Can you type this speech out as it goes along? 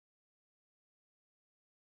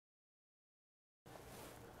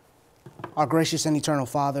Our gracious and eternal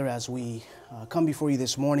Father, as we come before you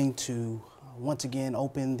this morning to once again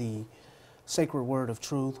open the sacred word of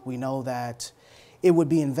truth, we know that it would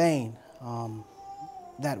be in vain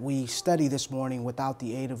that we study this morning without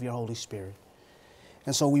the aid of your Holy Spirit.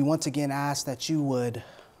 And so we once again ask that you would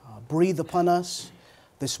breathe upon us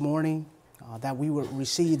this morning, that we would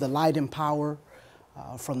receive the light and power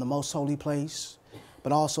from the most holy place,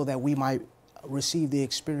 but also that we might receive the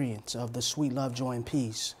experience of the sweet love, joy, and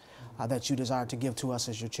peace that you desire to give to us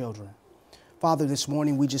as your children. Father, this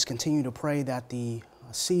morning we just continue to pray that the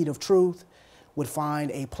seed of truth would find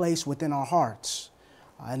a place within our hearts,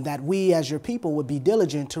 and that we as your people would be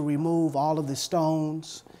diligent to remove all of the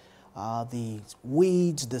stones, the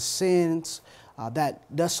weeds, the sins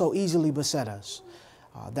that does so easily beset us,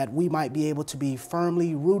 that we might be able to be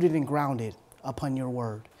firmly rooted and grounded upon your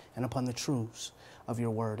word and upon the truths of your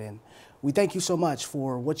word. And we thank you so much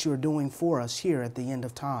for what you're doing for us here at the end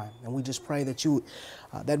of time. And we just pray that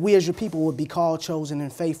that we as your people would be called, chosen,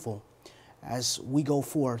 and faithful as we go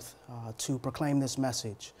forth to proclaim this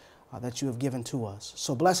message that you have given to us.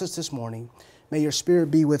 So bless us this morning. May your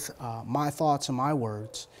spirit be with my thoughts and my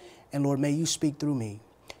words. And Lord, may you speak through me.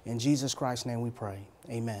 In Jesus Christ's name we pray.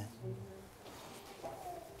 Amen.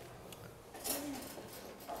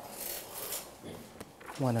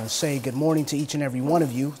 I want to say good morning to each and every one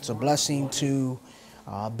of you. It's a blessing to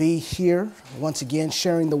be here once again,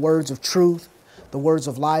 sharing the words of truth, the words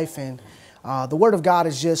of life. And the Word of God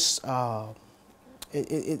is just,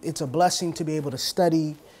 it's a blessing to be able to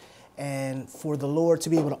study and for the Lord to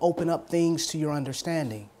be able to open up things to your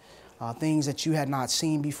understanding, things that you had not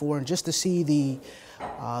seen before, and just to see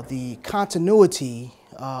the continuity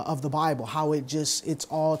of the Bible, how it's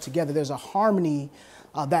all together. There's a harmony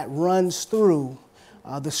that runs through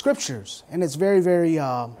the scriptures, and it's very, very,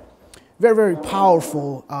 very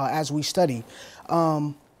powerful as we study.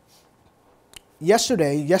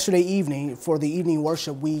 Yesterday evening, for the evening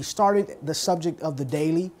worship, we started the subject of the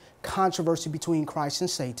daily controversy between Christ and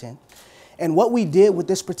Satan. And what we did with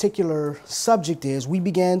this particular subject is we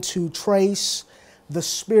began to trace the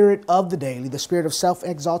spirit of the daily, the spirit of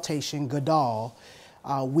self-exaltation, Gadol.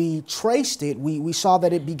 We traced it. We saw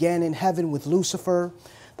that it began in heaven with Lucifer.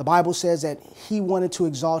 The Bible says that he wanted to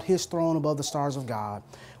exalt his throne above the stars of God.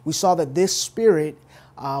 We saw that this spirit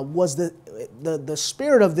was the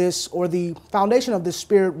spirit of this, or the foundation of this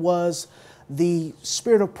spirit was the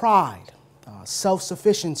spirit of pride,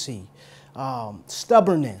 self-sufficiency,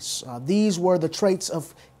 stubbornness. These were the traits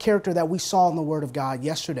of character that we saw in the Word of God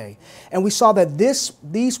yesterday. And we saw that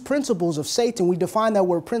these principles of Satan, we defined that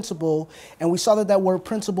word principle, and we saw that that word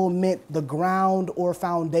principle meant the ground or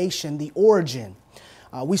foundation, the origin.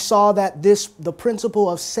 We saw that the principle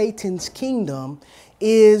of Satan's kingdom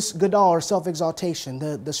is Gadol, or self-exaltation,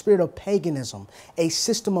 the spirit of paganism, a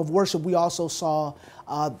system of worship. We also saw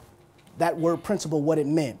that word principle, what it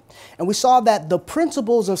meant. And we saw that the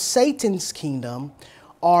principles of Satan's kingdom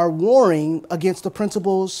are warring against the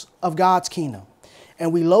principles of God's kingdom.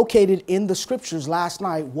 And we located in the scriptures last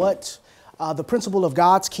night what the principle of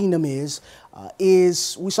God's kingdom is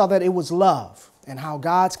we saw that it was love, and how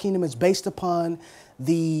God's kingdom is based upon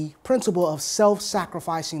the principle of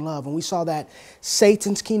self-sacrificing love. And we saw that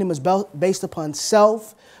Satan's kingdom is based upon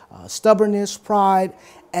self, stubbornness, pride.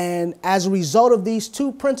 And as a result of these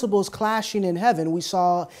two principles clashing in heaven, we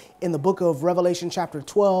saw in the book of Revelation chapter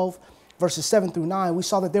 12, verses 7 through 9, we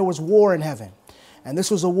saw that there was war in heaven. And this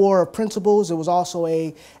was a war of principles. It was also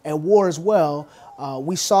a war as well.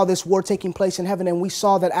 We saw this war taking place in heaven, and we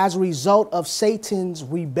saw that as a result of Satan's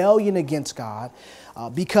rebellion against God,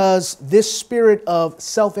 because this spirit of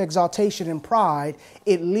self-exaltation and pride,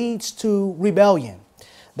 it leads to rebellion.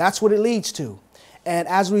 That's what it leads to. And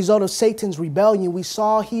as a result of Satan's rebellion, we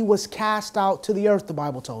saw he was cast out to the earth, the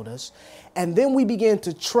Bible told us. And then we began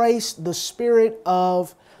to trace the spirit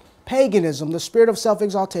of paganism, the spirit of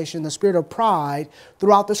self-exaltation, the spirit of pride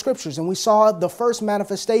throughout the scriptures. And we saw the first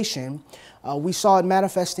manifestation. We saw it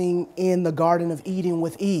manifesting in the Garden of Eden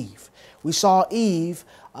with Eve. We saw Eve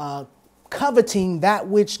coveting that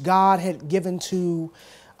which God had given to,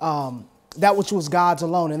 that which was God's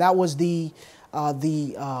alone. And that was the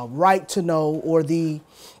right to know, or the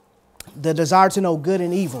desire to know good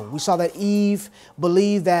and evil. We saw that Eve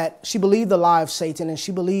believed the lie of Satan, and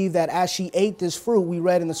she believed that as she ate this fruit, we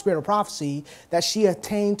read in the spirit of prophecy, that she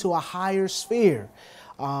attained to a higher sphere.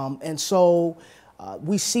 And so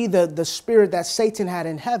we see the spirit that Satan had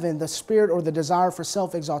in heaven, the spirit or the desire for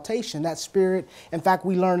self-exaltation. That spirit, in fact,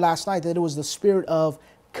 we learned last night that it was the spirit of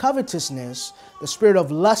covetousness, the spirit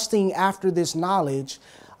of lusting after this knowledge,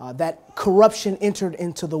 that corruption entered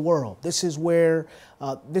into the world. This is where,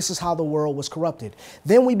 this is how the world was corrupted.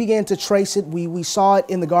 Then we began to trace it. We saw it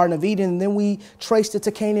in the Garden of Eden, and then we traced it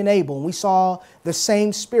to Cain and Abel. And we saw the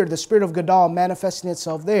same spirit, the spirit of Gadol, manifesting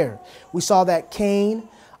itself there. We saw that Cain,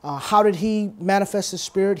 how did he manifest his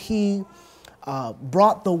spirit? He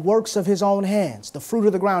brought the works of his own hands, the fruit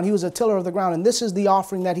of the ground. He was a tiller of the ground, and this is the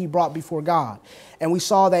offering that he brought before God. And we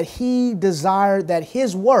saw that he desired that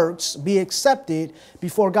his works be accepted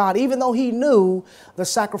before God, even though he knew the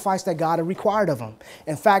sacrifice that God had required of him.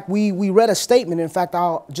 In fact, we read a statement. In fact,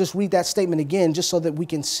 I'll just read that statement again, just so that we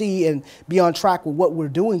can see and be on track with what we're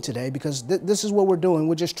doing today, because this is what we're doing.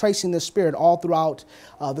 We're just tracing the spirit all throughout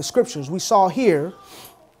the scriptures. We saw here,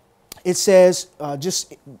 it says,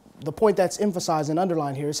 just the point that's emphasized and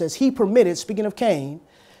underlined here, it says, he permitted, speaking of Cain,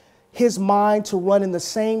 his mind to run in the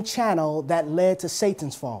same channel that led to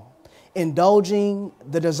Satan's fall, indulging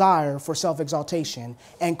the desire for self-exaltation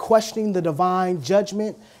and questioning the divine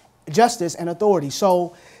judgment, justice, and authority.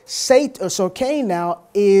 So Cain now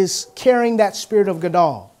is carrying that spirit of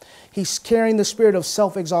Gadol. He's carrying the spirit of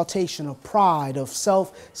self-exaltation, of pride, of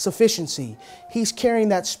self-sufficiency. He's carrying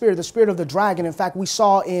that spirit, the spirit of the dragon. In fact, we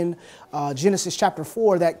saw in Genesis chapter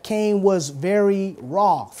 4 that Cain was very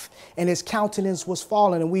wroth and his countenance was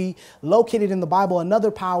fallen. And we located in the Bible another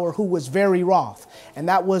power who was very wroth, and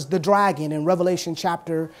that was the dragon. In Revelation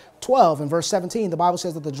chapter 12 and verse 17, the Bible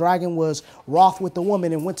says that the dragon was wroth with the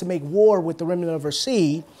woman and went to make war with the remnant of her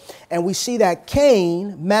seed. And we see that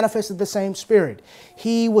Cain manifested the same spirit.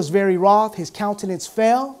 He was very wroth, his countenance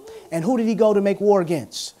fell, and who did he go to make war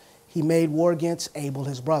against? He made war against Abel,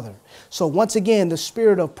 his brother. So once again, the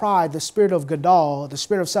spirit of pride, the spirit of Gadol, the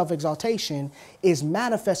spirit of self-exaltation is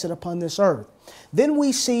manifested upon this earth. Then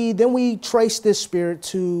we trace this spirit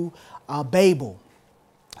to Babel.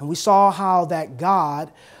 And we saw how that God,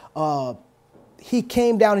 he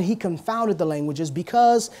came down and he confounded the languages,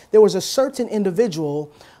 because there was a certain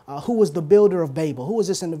individual who was the builder of Babel. Who was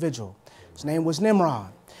this individual? His name was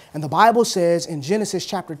Nimrod. And the Bible says in Genesis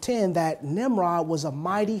chapter 10 that Nimrod was a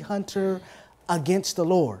mighty hunter against the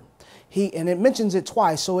Lord. And it mentions it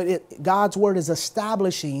twice. So God's word is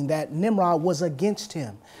establishing that Nimrod was against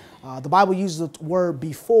him. The Bible uses the word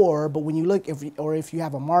before, but when you look, if you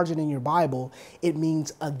have a margin in your Bible, it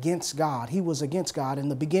means against God. He was against God,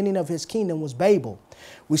 and the beginning of his kingdom was Babel.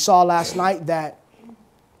 We saw last night that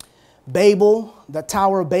Babel, the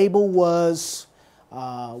Tower of Babel, was,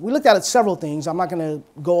 we looked at several things. I'm not going to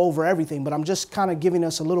go over everything, but I'm just kind of giving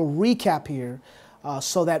us a little recap here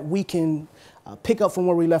so that we can pick up from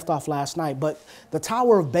where we left off last night. But the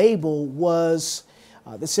Tower of Babel was,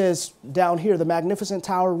 it says down here, the magnificent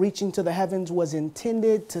tower reaching to the heavens was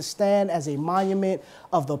intended to stand as a monument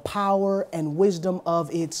of the power and wisdom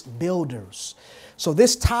of its builders. So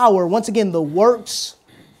this tower, once again, the works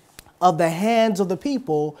of the hands of the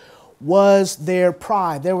people was their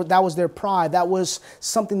pride. That was their pride. That was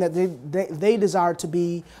something that they desired to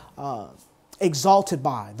be exalted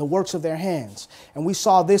by, the works of their hands. And we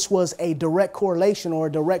saw this was a direct correlation or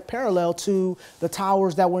a direct parallel to the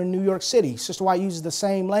towers that were in New York City. Sister White uses the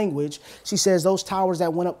same language. She says those towers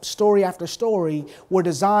that went up story after story were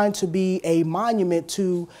designed to be a monument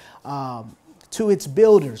to its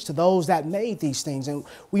builders, to those that made these things. And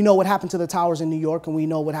we know what happened to the towers in New York, and we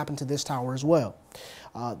know what happened to this tower as well.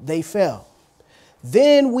 They fell.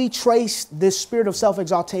 Then we traced this spirit of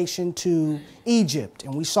self-exaltation to Egypt,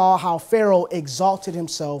 and we saw how Pharaoh exalted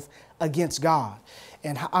himself against God.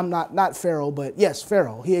 And I'm not Pharaoh, but yes,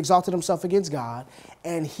 Pharaoh. He exalted himself against God,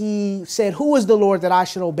 and he said, "Who is the Lord that I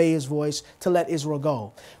should obey his voice to let Israel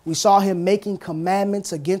go?" We saw him making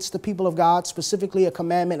commandments against the people of God, specifically a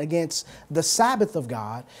commandment against the Sabbath of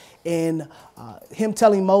God, and him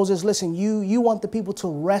telling Moses, listen, you want the people to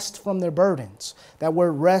rest from their burdens. That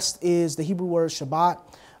word rest is the Hebrew word Shabbat,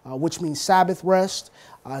 which means Sabbath rest.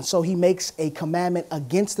 So he makes a commandment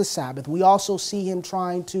against the Sabbath. We also see him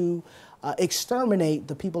trying to exterminate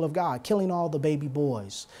the people of God, killing all the baby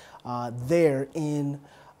boys there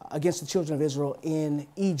against the children of Israel in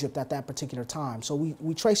Egypt at that particular time. So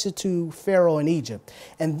we trace it to Pharaoh in Egypt.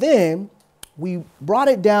 And then we brought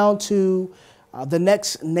it down to the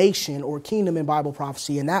next nation or kingdom in Bible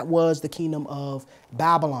prophecy, and that was the kingdom of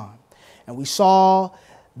Babylon. And we saw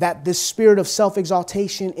that this spirit of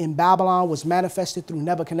self-exaltation in Babylon was manifested through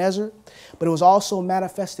Nebuchadnezzar, but it was also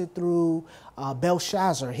manifested through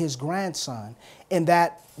Belshazzar, his grandson, and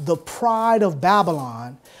that the pride of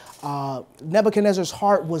Babylon Nebuchadnezzar's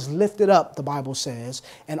heart was lifted up, the Bible says,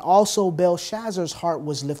 and also Belshazzar's heart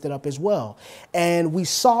was lifted up as well. And we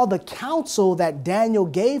saw the counsel that Daniel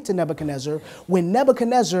gave to Nebuchadnezzar when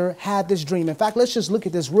Nebuchadnezzar had this dream. In fact, let's just look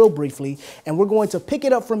at this real briefly, and we're going to pick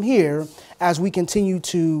it up from here as we continue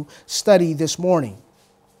to study this morning.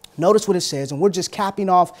 Notice what it says, and we're just capping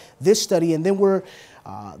off this study, and then we're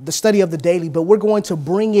the study of the daily, but we're going to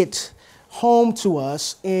bring it home to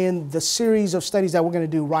us in the series of studies that we're going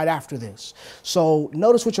to do right after this. So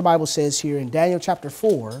notice what your Bible says here in Daniel chapter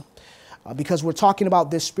 4, because we're talking about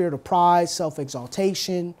this spirit of pride,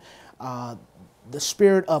 self-exaltation, the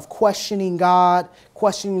spirit of questioning God,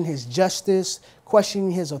 questioning his justice,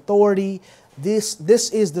 questioning his authority. This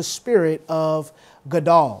is the spirit of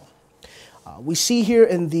Gadol. We see here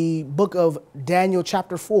in the book of Daniel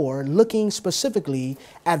chapter 4, looking specifically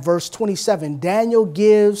at verse 27, Daniel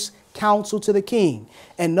gives counsel to the king.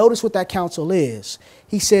 And notice what that counsel is.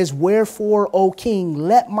 He says, "Wherefore, O king,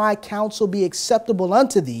 let my counsel be acceptable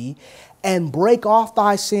unto thee, and break off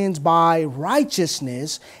thy sins by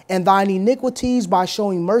righteousness, and thine iniquities by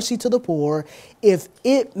showing mercy to the poor, if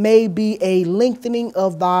it may be a lengthening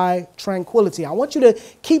of thy tranquility." I want you to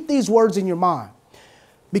keep these words in your mind,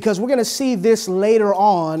 because we're going to see this later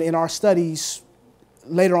on in our studies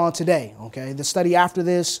later on today, okay? The study after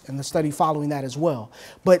this and the study following that as well.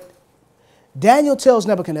 But Daniel tells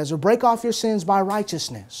Nebuchadnezzar, break off your sins by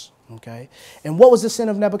righteousness, okay? And what was the sin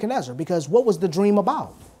of Nebuchadnezzar? Because what was the dream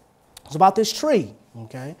about? It was about this tree,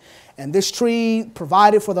 okay? And this tree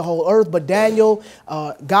provided for the whole earth, but Daniel,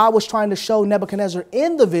 God was trying to show Nebuchadnezzar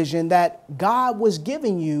in the vision that God is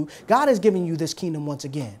giving you this kingdom once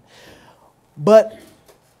again. But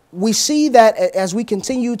we see that as we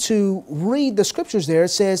continue to read the scriptures there, it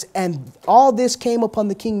says, "And all this came upon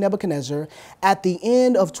the king Nebuchadnezzar. At the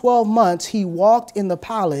end of 12 months, he walked in the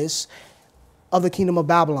palace of the kingdom of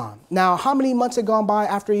Babylon." Now, how many months had gone by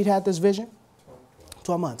after he'd had this vision?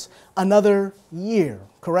 12 months. Another year,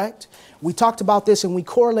 correct? We talked about this and we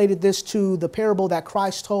correlated this to the parable that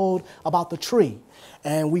Christ told about the tree.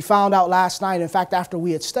 And we found out last night, in fact, after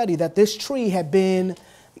we had studied, that this tree had been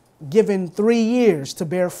given 3 years to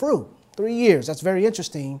bear fruit. 3 years. That's very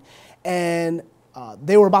interesting. And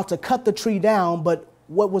they were about to cut the tree down, but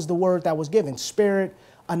what was the word that was given? Spare it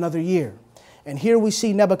another year. And here we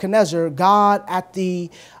see Nebuchadnezzar, God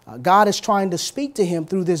is trying to speak to him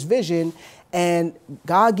through this vision, and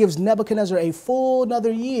God gives Nebuchadnezzar a full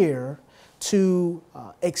another year to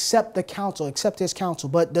accept his counsel.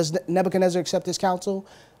 But does Nebuchadnezzar accept his counsel?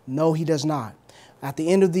 No, he does not. At the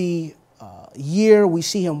end of the year, we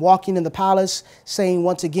see him walking in the palace, saying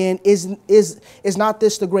once again, is not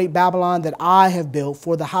this the great Babylon that I have built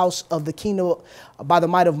for the house of the kingdom by the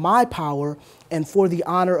might of my power and for the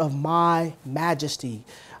honor of my majesty?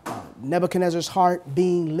 Nebuchadnezzar's heart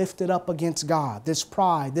being lifted up against God, this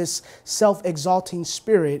pride, this self-exalting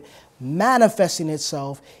spirit manifesting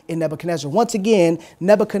itself in Nebuchadnezzar. Once again,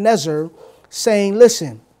 Nebuchadnezzar saying,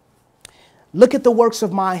 listen, look at the works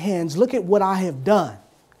of my hands. Look at what I have done.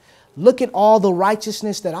 Look at all the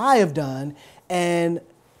righteousness that I have done, and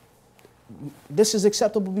this is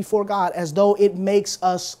acceptable before God, as though it makes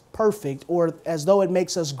us perfect or as though it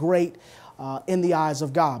makes us great in the eyes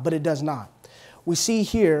of God, but it does not. We see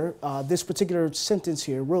here, this particular sentence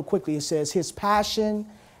here, real quickly, it says, his passion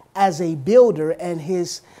as a builder and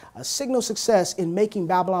his signal success in making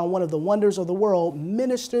Babylon one of the wonders of the world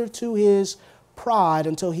ministered to his pride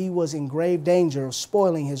until he was in grave danger of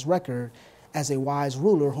spoiling his record as a wise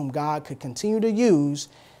ruler whom God could continue to use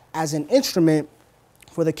as an instrument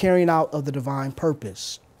for the carrying out of the divine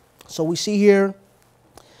purpose. So we see here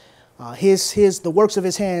the works of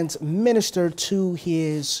his hands ministered to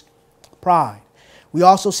his pride. We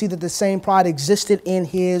also see that the same pride existed in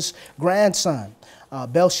his grandson,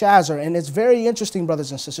 Belshazzar. And it's very interesting,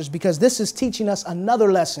 brothers and sisters, because this is teaching us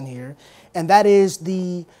another lesson here, and that is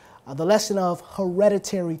the lesson of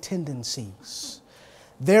hereditary tendencies.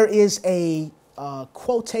 There is a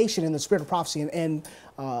quotation in the Spirit of Prophecy, and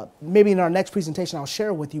maybe in our next presentation I'll share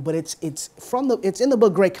it with you, but it's in the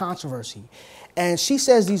book Great Controversy. And she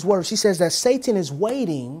says these words. She says that Satan is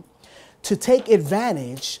waiting to take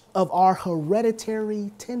advantage of our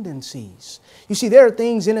hereditary tendencies. You see, there are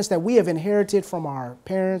things in us that we have inherited from our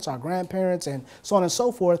parents, our grandparents, and so on and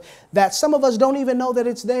so forth, that some of us don't even know that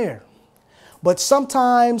it's there. But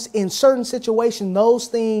sometimes in certain situations, those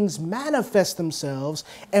things manifest themselves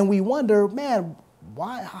and we wonder, man,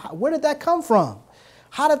 where did that come from?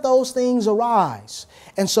 How did those things arise?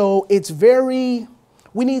 And so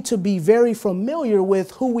we need to be very familiar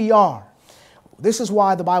with who we are. This is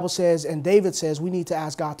why the Bible says, and David says, we need to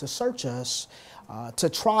ask God to search us to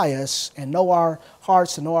try us and know our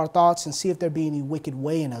hearts and know our thoughts and see if there be any wicked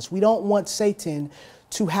way in us. We don't want Satan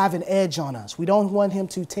to have an edge on us. We don't want him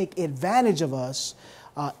to take advantage of us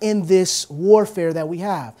in this warfare that we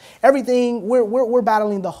have. Everything, we're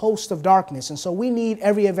battling the host of darkness, and so we need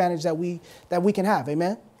every advantage that we can have.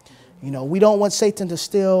 Amen? You know, we don't want Satan to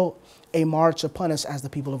steal a march upon us as the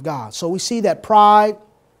people of God. So we see that pride,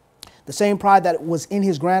 the same pride that was in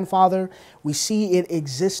his grandfather, we see it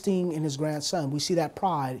existing in his grandson. We see that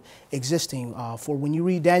pride existing. For when you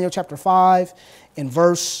read Daniel chapter 5 in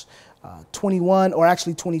verse 21, or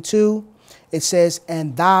actually 22, it says,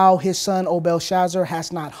 "And thou, his son, O Belshazzar,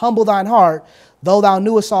 hast not humbled thine heart, though thou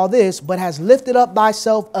knewest all this, but hast lifted up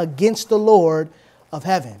thyself against the Lord of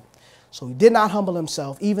heaven." So he did not humble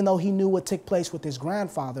himself, even though he knew what took place with his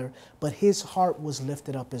grandfather, but his heart was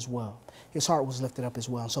lifted up as well. His heart was lifted up as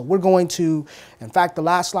well. So we're going to, in fact, the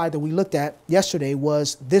last slide that we looked at yesterday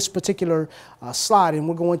was this particular slide, and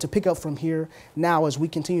we're going to pick up from here now as we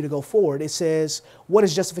continue to go forward. It says, what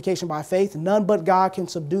is justification by faith? None but God can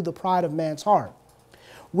subdue the pride of man's heart.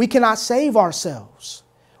 We cannot save ourselves.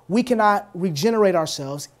 We cannot regenerate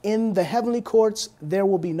ourselves. In the heavenly courts, there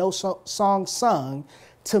will be no song sung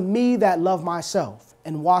to me that love myself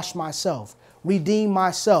and wash myself, redeem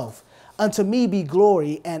myself. Unto me be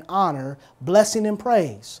glory and honor, blessing and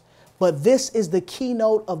praise. But this is the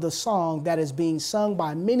keynote of the song that is being sung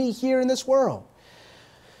by many here in this world.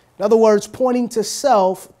 In other words, pointing to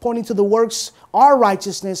self, pointing to the works, our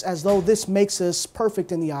righteousness, as though this makes us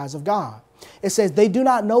perfect in the eyes of God. It says, they do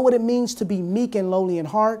not know what it means to be meek and lowly in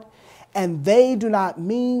heart, and they do not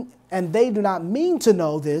mean to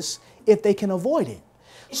know this if they can avoid it.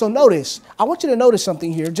 So notice, I want you to notice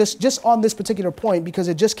something here, just on this particular point, because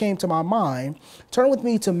it just came to my mind. Turn with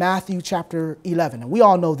me to Matthew chapter 11. And we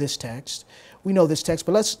all know this text. We know this text,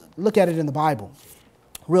 but let's look at it in the Bible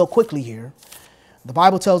real quickly here. The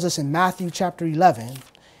Bible tells us in Matthew chapter 11,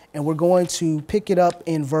 and we're going to pick it up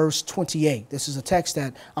in verse 28. This is a text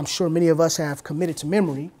that I'm sure many of us have committed to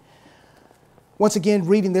memory. Once again,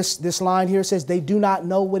 reading this line here, it says, they do not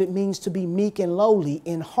know what it means to be meek and lowly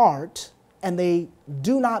in heart, and they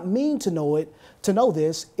do not mean to know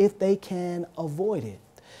this if they can avoid it.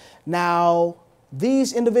 Now,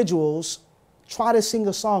 these individuals try to sing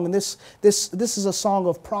a song, and this is a song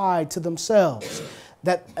of pride to themselves,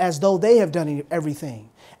 that as though they have done everything.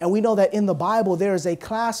 And we know that in the Bible, there is a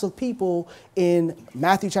class of people in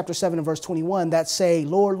Matthew chapter 7 and verse 21 that say,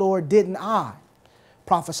 Lord, Lord, didn't I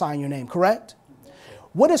prophesy in your name? Correct?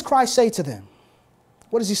 What does Christ say to them?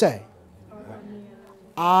 What does he say?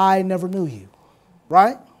 I never knew you,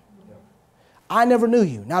 right? I never knew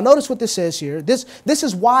you. Now notice what this says here. This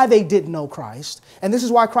is why they didn't know Christ, and this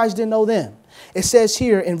is why Christ didn't know them. It says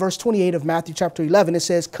here in verse 28 of Matthew chapter 11, it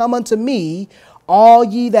says, come unto me, all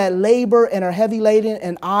ye that labor and are heavy laden,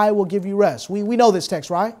 and I will give you rest. We know this text,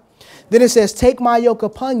 right? Then it says, take my yoke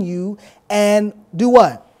upon you and do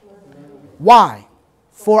what? Why?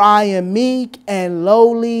 For I am meek and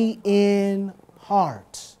lowly in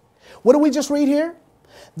heart. What do we just read here?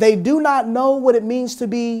 They do not know what it means to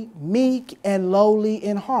be meek and lowly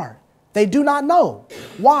in heart. They do not know.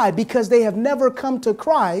 Why? Because they have never come to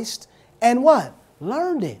Christ and what?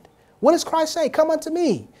 Learned it. What does Christ say? Come unto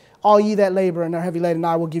me, all ye that labor and are heavy laden, and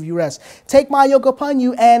I will give you rest. Take my yoke upon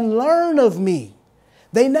you and learn of me.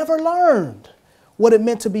 They never learned what it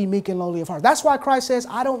meant to be meek and lowly of heart. That's why Christ says,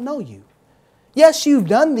 I don't know you. Yes, you've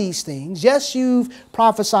done these things. Yes, you've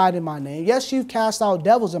prophesied in my name. Yes, you've cast out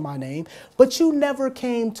devils in my name, but you never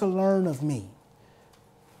came to learn of me.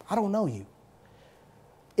 I don't know you.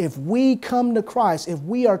 If we come to Christ, if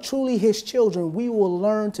we are truly his children, we will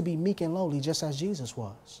learn to be meek and lowly just as Jesus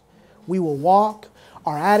was. We will walk,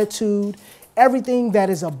 our attitude, everything that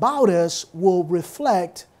is about us will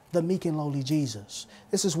reflect the meek and lowly Jesus.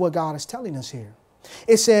 This is what God is telling us here.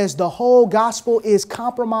 It says the whole gospel is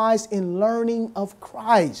compromised in learning of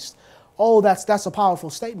Christ. Oh, that's a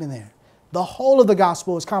powerful statement there. The whole of the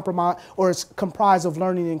gospel is compromised, or is comprised of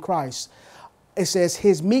learning in Christ. It says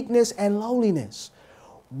his meekness and lowliness.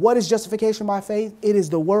 What is justification by faith? It is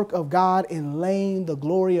the work of God in laying the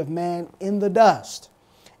glory of man in the dust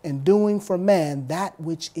and doing for man that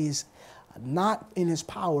which is not in his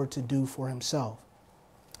power to do for himself.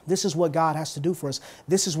 This is what God has to do for us.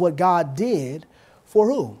 This is what God did for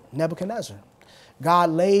who? Nebuchadnezzar.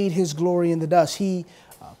 God laid his glory in the dust. He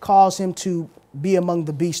caused him to be among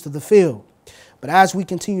the beasts of the field. But as we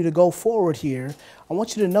continue to go forward here, I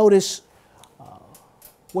want you to notice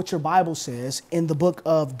what your Bible says in the book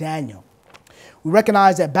of Daniel. We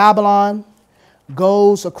recognize that Babylon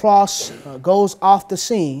goes off the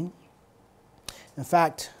scene. In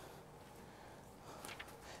fact,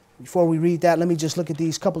 Before we read that, let me just look at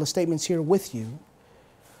these couple of statements here with you.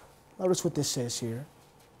 Notice what this says here.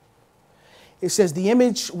 It says, the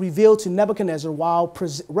image revealed to Nebuchadnezzar while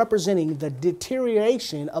representing the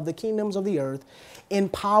deterioration of the kingdoms of the earth in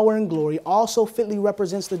power and glory also fitly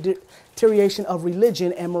represents the deterioration of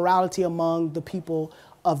religion and morality among the people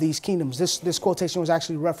of these kingdoms. This quotation was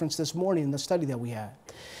actually referenced this morning in the study that we had.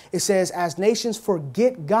 It says, as nations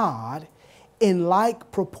forget God, in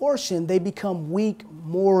like proportion they become weak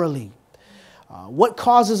morally. What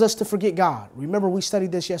causes us to forget God? Remember, we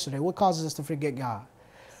studied this yesterday. What causes us to forget God?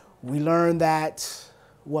 We learned that,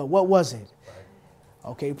 what was it?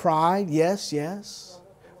 Okay, pride, yes.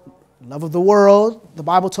 Love of the world. The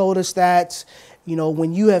Bible told us that,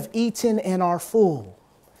 when you have eaten and are full.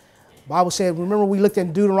 The Bible said, remember we looked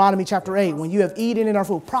at Deuteronomy chapter 8, when you have eaten and are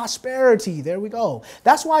full. Prosperity, there we go.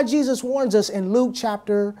 That's why Jesus warns us in Luke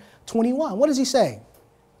chapter 21. What does he say?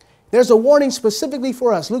 There's a warning specifically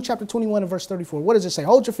for us. Luke chapter 21 and verse 34. What does it say?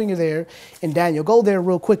 Hold your finger there in Daniel. Go there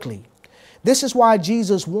real quickly. This is why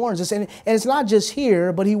Jesus warns us. And it's not just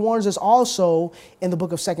here, but he warns us also in the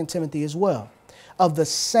book of 2 Timothy as well. Of the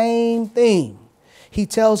same thing. He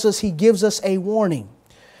tells us, he gives us a warning.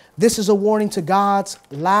 This is a warning to God's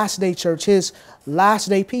last day church, his last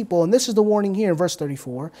day people. And this is the warning here in verse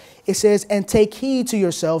 34. It says, and take heed to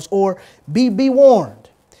yourselves, or be warned.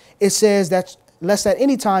 It says that lest at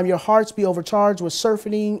any time your hearts be overcharged with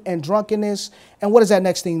surfeiting and drunkenness. And what is that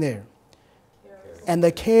next thing there? And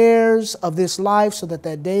the cares of this life, so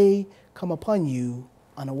that day come upon you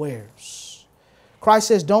unawares. Christ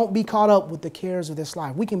says, don't be caught up with the cares of this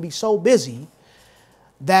life. We can be so busy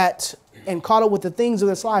and caught up with the things of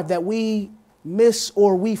this life that we miss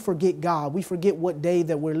or we forget God. We forget what day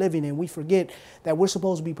that we're living in. We forget that we're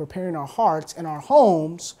supposed to be preparing our hearts and our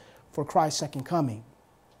homes for Christ's second coming.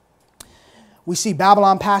 We see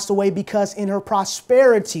Babylon passed away because in her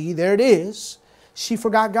prosperity, there it is, she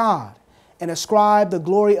forgot God and ascribed the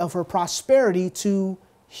glory of her prosperity to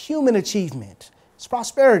human achievement. It's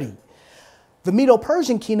prosperity. The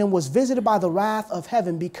Medo-Persian kingdom was visited by the wrath of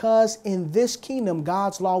heaven because in this kingdom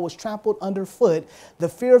God's law was trampled underfoot. The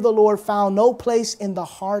fear of the Lord found no place in the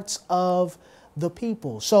hearts of the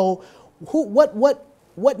people. So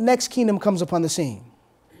what next kingdom comes upon the scene?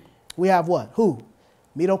 We have what? Who?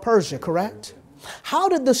 Medo-Persia, correct? How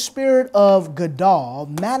did the spirit of Gadol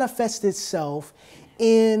manifest itself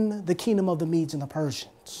in the kingdom of the Medes and the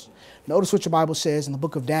Persians? Notice what your Bible says in the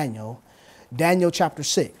book of Daniel, Daniel chapter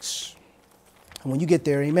 6. And when you get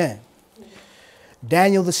there, amen.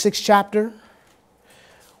 Daniel, the 6th chapter,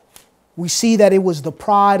 we see that it was the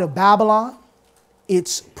pride of Babylon,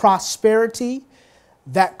 its prosperity,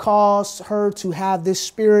 that caused her to have this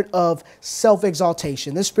spirit of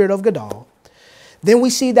self-exaltation, this spirit of Gadol. Then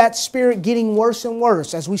we see that spirit getting worse and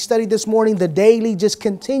worse. As we studied this morning, the daily just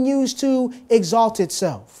continues to exalt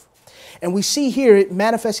itself. And we see here it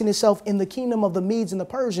manifesting itself in the kingdom of the Medes and the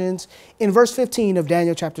Persians in verse 15 of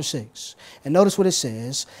Daniel chapter 6. And notice what it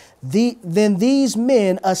says. Then these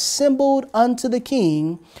men assembled unto the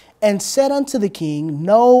king and said unto the king,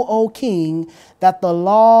 Know, O king, that the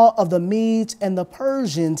law of the Medes and the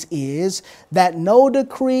Persians is that no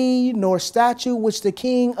decree nor statute which the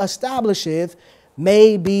king establisheth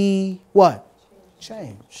may be what?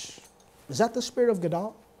 Changed. Is that the spirit of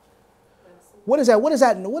Gadol? What is that? What is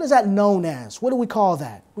that known as? What do we call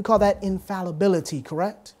that? We call that infallibility,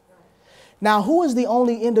 correct? Now, who is the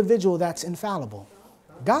only individual that's infallible?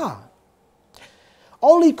 God.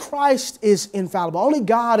 Only Christ is infallible. Only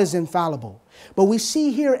God is infallible. But we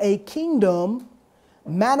see here a kingdom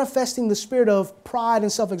manifesting the spirit of pride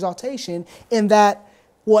and self-exaltation in that,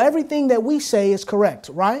 well, everything that we say is correct,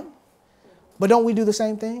 right? But don't we do the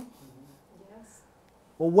same thing? Yes.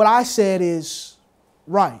 Well, what I said is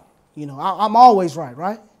right. I'm always right,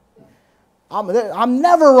 right? I'm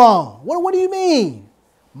never wrong. What do you mean?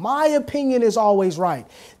 My opinion is always right.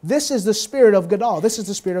 This is the spirit of Gadol. This is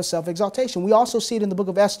the spirit of self-exaltation. We also see it in the book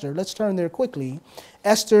of Esther. Let's turn there quickly.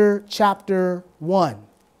 Esther chapter 1.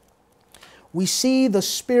 We see the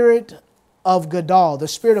spirit of Gadol, the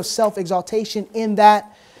spirit of self-exaltation, in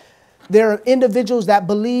that there are individuals that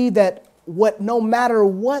believe that no matter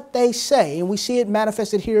what they say, and we see it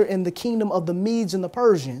manifested here in the kingdom of the Medes and the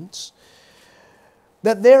Persians,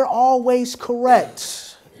 that they're always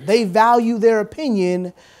correct. They value their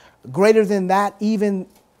opinion greater than that, even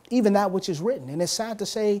that which is written. And it's sad to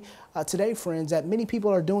say today, friends, that many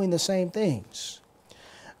people are doing the same things.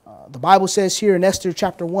 The Bible says here in Esther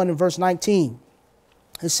chapter 1 and verse 19,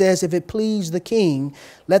 it says, if it please the king,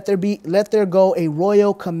 let there go a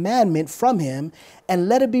royal commandment from him, and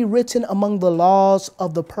let it be written among the laws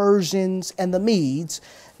of the Persians and the Medes,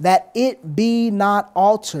 that it be not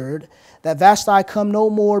altered, that Vashti come no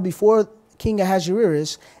more before King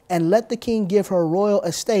Ahasuerus, and let the king give her royal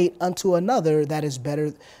estate unto another that is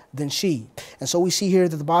better than she. And so we see here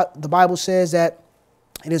that the Bible says that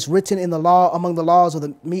it is written in the law, among the laws of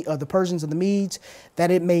the Persians and the Medes,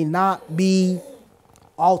 that it may not be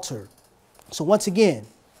altered. So once again,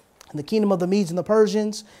 in the kingdom of the Medes and the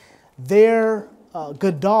Persians, their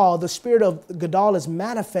Gadol, the spirit of Gadol is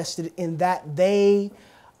manifested in that they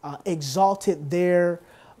exalted their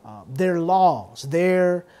laws,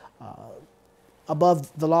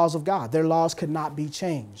 above the laws of God. Their laws could not be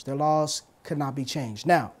changed. Their laws could not be changed.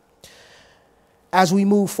 Now, as we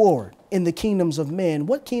move forward in the kingdoms of men,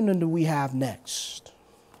 what kingdom do we have next?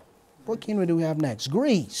 What kingdom do we have next?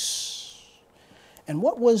 Greece. And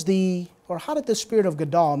how did the spirit of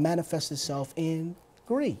Gadol manifest itself in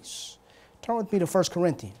Greece? Turn with me to 1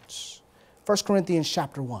 Corinthians. 1 Corinthians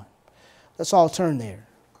chapter 1. Let's all turn there.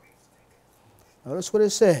 Notice what it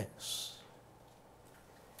says.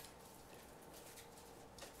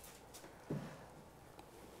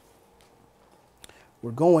 We're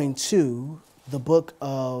going to the book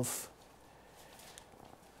of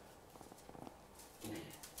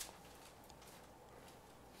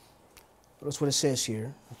notice what it says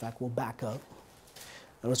here. In fact, we'll back up.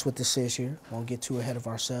 Notice what this says here. Won't get too ahead of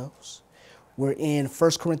ourselves. We're in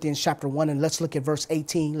 1 Corinthians chapter 1, and let's look at verse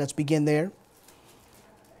 18. Let's begin there.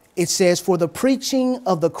 It says, for the preaching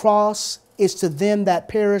of the cross is to them that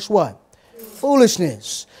perish what?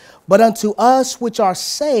 Foolishness. But unto us which are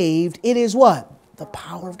saved, it is what? The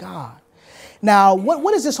power of God. Now,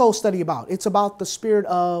 what is this whole study about? It's about the spirit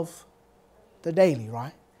of the daily,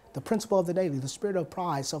 right? The principle of the daily, the spirit of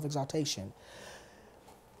pride, self-exaltation.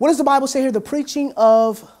 What does the Bible say here? The preaching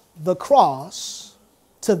of the cross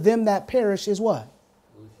to them that perish is what?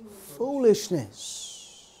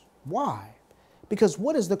 Foolishness. Why? Because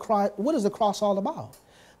what is the cross all about?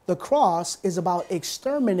 The cross is about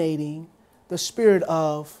exterminating the spirit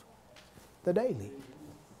of the daily.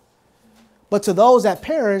 But to those that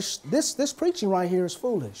perish, this preaching right here is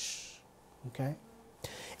foolish. Okay?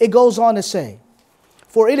 It goes on to say,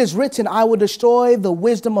 for it is written, I will destroy the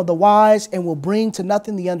wisdom of the wise and will bring to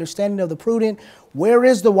nothing the understanding of the prudent. Where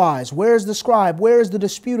is the wise? Where is the scribe? Where is the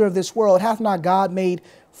disputer of this world? Hath not God made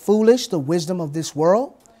foolish the wisdom of this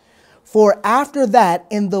world? For after that,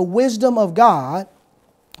 in the wisdom of God,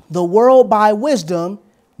 the world by wisdom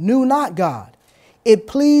knew not God. It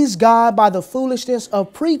pleased God by the foolishness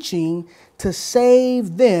of preaching to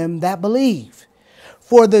save them that believe.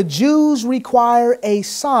 For the Jews require a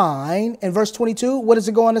sign. In verse 22, what does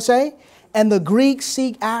it go on to say? And the Greeks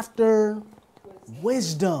seek after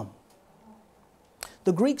wisdom.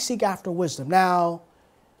 The Greeks seek after wisdom. Now,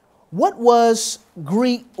 what was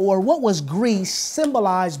Greece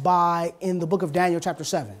symbolized by in the book of Daniel chapter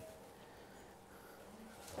 7?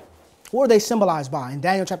 What were they symbolized by in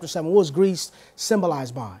Daniel chapter 7? What was Greece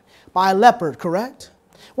symbolized by? By a leopard, correct?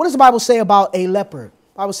 What does the Bible say about a leopard?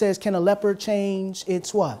 The Bible says, can a leopard change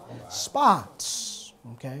its what? Spots.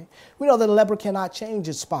 Okay. We know that a leopard cannot change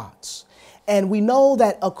its spots. And we know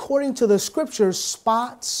that according to the scriptures,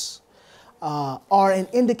 spots are an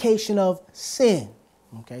indication of sin.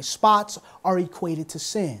 Okay. Spots are equated to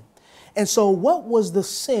sin. And so what was the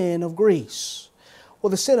sin of Greece? Well,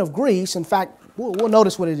 the sin of Greece, in fact, we'll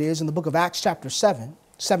notice what it is in the book of Acts chapter 17,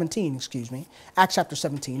 Acts chapter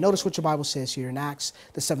 17. Notice what your Bible says here in Acts,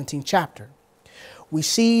 the 17th chapter. We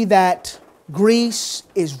see that Greece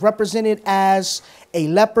is represented as a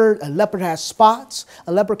leopard. A leopard has spots.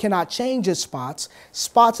 A leopard cannot change its spots.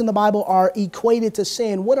 Spots in the Bible are equated to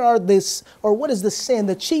sin. What is the sin,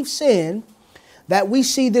 the chief sin that we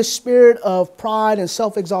see this spirit of pride and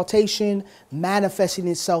self-exaltation manifesting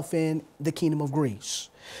itself in the kingdom of Greece?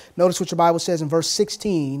 Notice what your Bible says in verse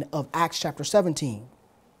 16 of Acts chapter 17.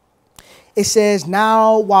 It says,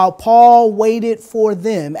 now while Paul waited for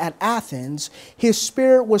them at Athens, his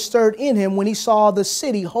spirit was stirred in him when he saw the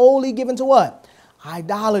city wholly given to what?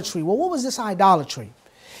 Idolatry. Well, what was this idolatry?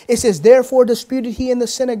 It says, therefore disputed he in the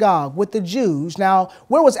synagogue with the Jews. Now,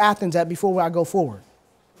 where was Athens at before I go forward?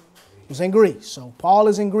 It was in Greece. So Paul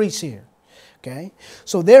is in Greece here. Okay.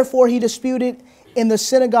 So therefore he disputed in the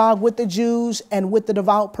synagogue with the Jews and with the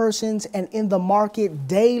devout persons and in the market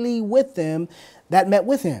daily with them that met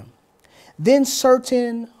with him. Then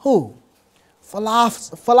certain who?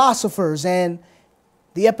 Philosophers and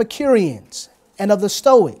the Epicureans and of the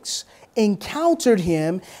Stoics encountered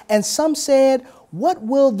him, and some said, what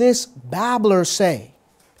will this babbler say?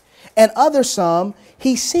 And others some,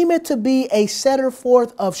 he seemeth to be a setter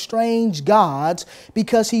forth of strange gods,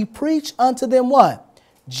 because he preached unto them what?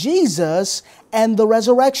 Jesus and the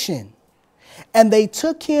resurrection. And they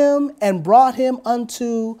took him and brought him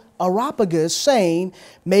unto Areopagus, saying,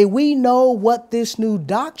 May we know what this new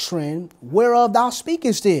doctrine whereof thou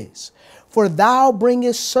speakest is. For thou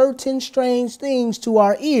bringest certain strange things to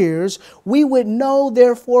our ears. We would know,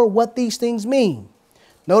 therefore, what these things mean.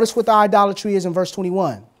 Notice what the idolatry is in verse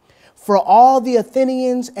 21. For all the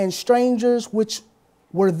Athenians and strangers which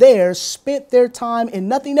were there spent their time in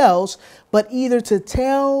nothing else but either to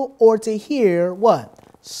tell or to hear what?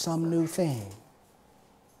 Some new thing.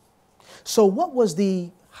 So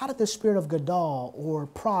how did the spirit of Gadol or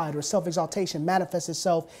pride or self-exaltation manifest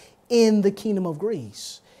itself in the kingdom of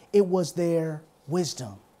Greece? It was their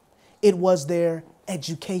wisdom. It was their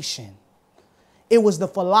education. It was the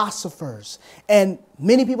philosophers. And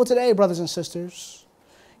many people today, brothers and sisters,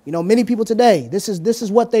 many people today, this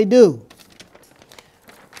is what they do.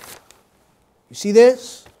 You see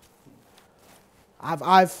this?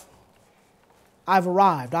 I've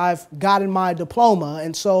arrived. I've gotten my diploma,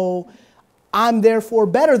 and so I'm therefore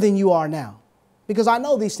better than you are now because I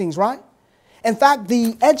know these things, right? In fact,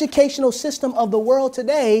 the educational system of the world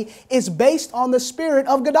today is based on the spirit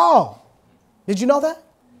of Gadol. Did you know that?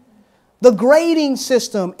 The grading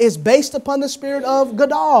system is based upon the spirit of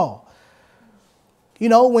Gadol.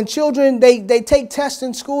 When children, they take tests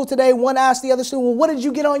in school today, one asks the other student, well, what did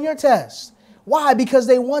you get on your test? Why? Because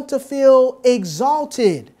they want to feel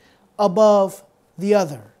exalted above the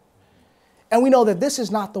other. And we know that this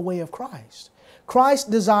is not the way of Christ.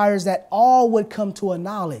 Christ desires that all would come to a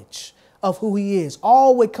knowledge of who he is.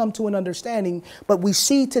 All would come to an understanding. But we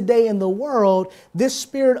see today in the world this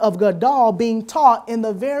spirit of Gadol being taught in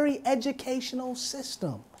the very educational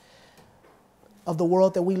system of the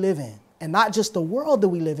world that we live in. And not just the world that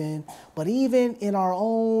we live in, but even in our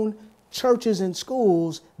own churches and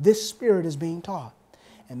schools, this spirit is being taught.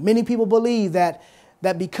 And many people believe that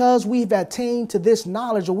because we've attained to this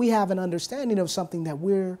knowledge or we have an understanding of something that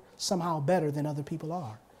we're somehow better than other people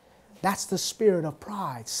are. That's the spirit of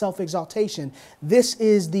pride, self-exaltation. This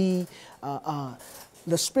is the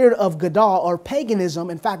spirit of Gadol or paganism.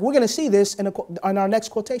 In fact, we're going to see this in our next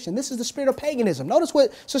quotation. This is the spirit of paganism. Notice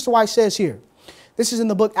what Sister White says here. This is in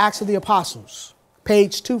the book Acts of the Apostles,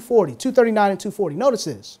 page 239 and 240. Notice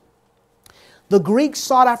this. The Greeks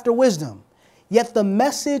sought after wisdom, yet the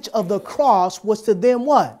message of the cross was to them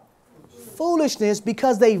what? Foolishness,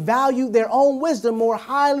 because they valued their own wisdom more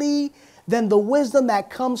highly than the wisdom that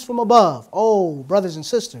comes from above. Oh, brothers and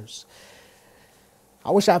sisters,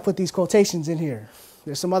 I wish I put these quotations in here.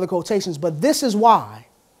 There's some other quotations, but this is why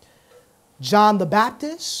John the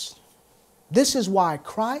Baptist, this is why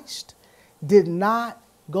Christ did not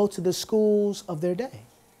go to the schools of their day.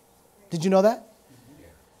 Did you know that?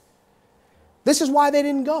 This is why they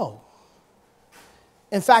didn't go.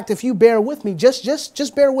 In fact, if you bear with me,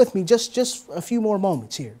 just bear with me, just a few more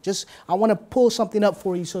moments here. I want to pull something up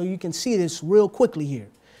for you so you can see this real quickly here.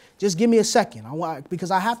 Just give me a second,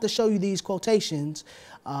 because I have to show you these quotations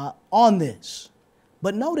on this.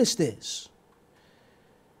 But notice this.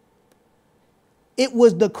 It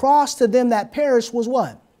was the cross to them that perished was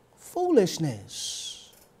what?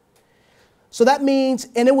 Foolishness. So that means,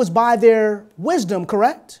 and it was by their wisdom,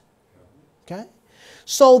 correct? Okay.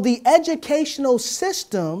 So the educational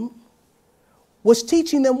system was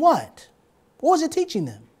teaching them what? What was it teaching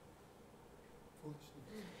them?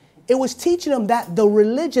 It was teaching them that the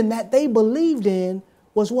religion that they believed in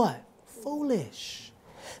was what? Foolish.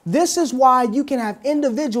 This is why you can have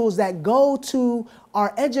individuals that go to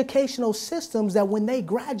our educational systems that when they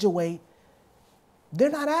graduate, they're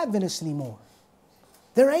not Adventists anymore.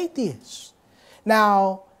 They're atheists.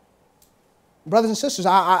 Now, brothers and sisters,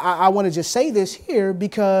 I want to just say this here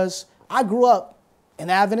because I grew up in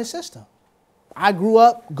the Adventist system. I grew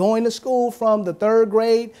up going to school from the third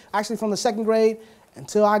grade, actually from the second grade,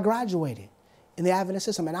 until I graduated in the Adventist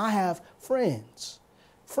system. And I have friends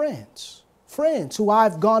who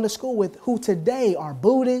I've gone to school with who today are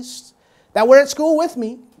Buddhists, that were at school with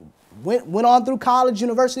me, went on through college,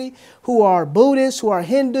 university, who are Buddhists, who are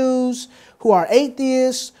Hindus, who are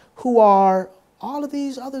atheists, who are all of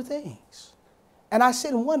these other things. And I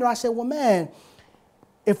sit and wonder, I said, well, man,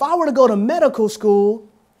 if I were to go to medical school,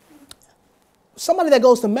 somebody that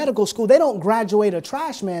goes to medical school, they don't graduate a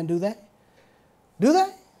trash man, do they? Do they?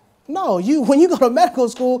 No, when you go to medical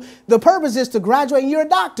school, the purpose is to graduate and you're a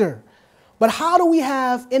doctor. But how do we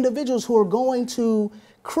have individuals who are going to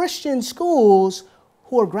Christian schools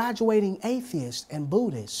who are graduating atheists and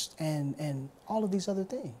Buddhists and all of these other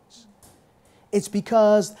things? It's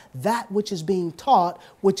because that which is being taught,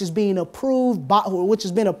 which is being approved by, which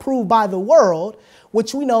has been approved by the world,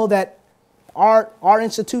 which we know that Our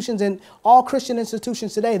institutions and all Christian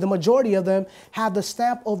institutions today, the majority of them have the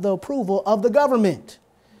stamp of the approval of the government.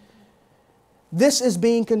 This is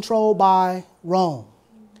being controlled by Rome.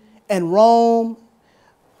 And Rome,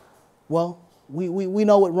 well, we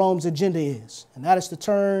know what Rome's agenda is, and that is to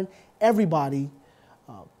turn everybody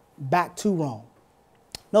back to Rome.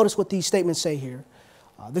 Notice what these statements say here.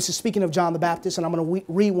 This is speaking of John the Baptist, and I'm going to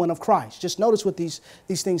read one of Christ. Just notice what these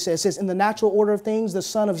things say. It says, in the natural order of things, the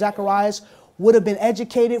son of Zacharias would have been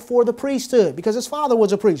educated for the priesthood, because his father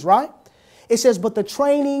was a priest, right? It says, but the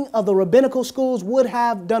training of the rabbinical schools would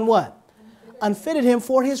have done what? Unfitted him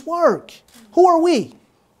for his work. Who are we?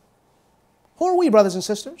 Who are we, brothers and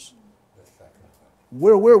sisters?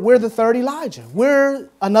 We're the third Elijah. We're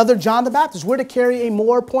another John the Baptist. We're to carry a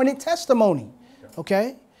more pointed testimony.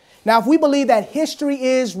 Okay? Now, if we believe that history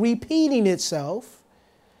is repeating itself,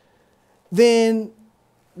 then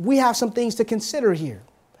we have some things to consider here.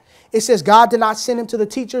 It says God did not send him to the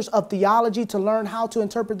teachers of theology to learn how to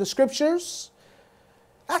interpret the scriptures.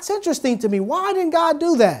 That's interesting to me. Why didn't God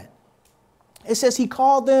do that? It says he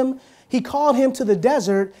called him to the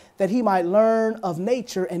desert that he might learn of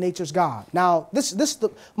nature and nature's God. Now, this is the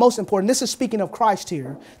most important. This is speaking of Christ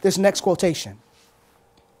here, this next quotation.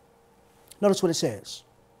 Notice what it says.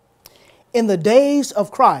 In the days of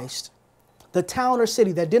Christ, the town or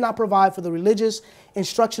city that did not provide for the religious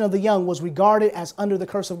instruction of the young was regarded as under the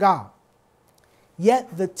curse of God.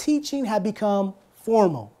 Yet the teaching had become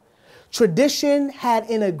formal. Tradition had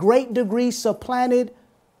in a great degree supplanted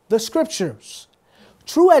the scriptures.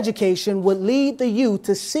 True education would lead the youth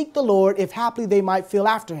to seek the Lord if haply they might feel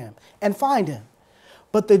after him and find him.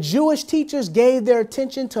 But the Jewish teachers gave their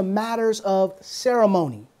attention to matters of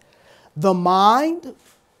ceremony. The mind,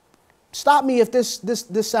 stop me if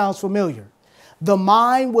this sounds familiar. The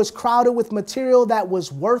mind was crowded with material that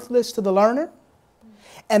was worthless to the learner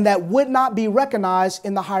and that would not be recognized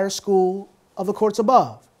in the higher school of the courts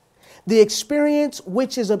above. The experience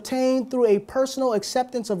which is obtained through a personal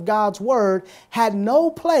acceptance of God's word had no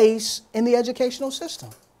place in the educational system.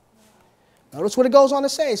 Notice what it goes on to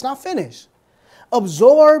say. It's not finished.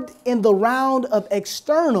 Absorbed in the round of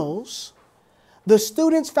externals, the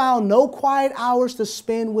students found no quiet hours to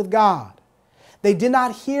spend with God. They did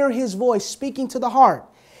not hear his voice speaking to the heart.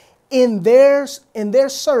 In their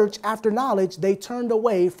search after knowledge, they turned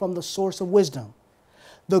away from the source of wisdom.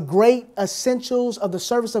 The great essentials of the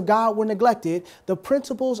service of God were neglected. The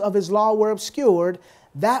principles of his law were obscured.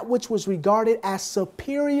 That which was regarded as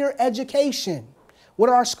superior education. What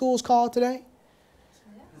are our schools called today?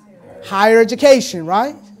 Higher education,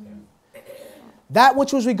 right? That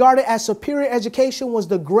which was regarded as superior education was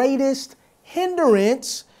the greatest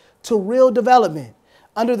hindrance to real development.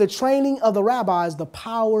 Under the training of the rabbis, the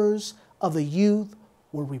powers of the youth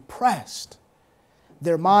were repressed.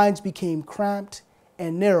 Their minds became cramped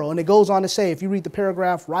and narrow. And it goes on to say, if you read the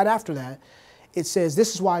paragraph right after that, it says,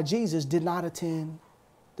 this is why Jesus did not attend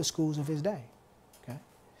the schools of his day. Okay?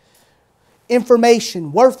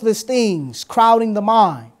 Information, worthless things, crowding the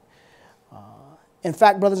mind. In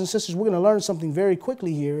fact, brothers and sisters, we're going to learn something very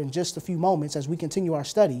quickly here in just a few moments as we continue our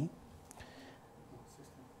study.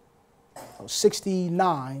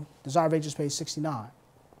 69, Desire of Ages, page 69.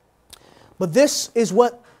 But this is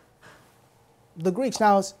what the Greeks,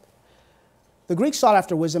 the Greeks sought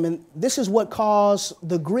after wisdom, and this is what caused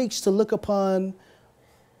the Greeks to look upon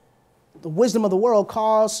the wisdom of the world,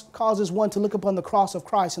 causes one to look upon the cross of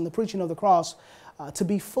Christ and the preaching of the cross to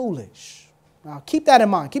be foolish. Now, keep that in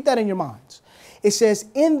mind. Keep that in your minds. It says,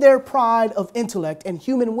 in their pride of intellect and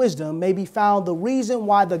human wisdom may be found the reason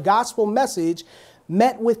why the gospel message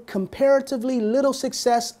met with comparatively little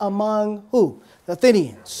success among who? The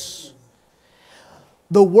Athenians.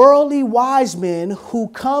 The worldly wise men who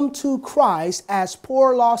come to Christ as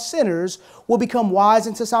poor lost sinners will become wise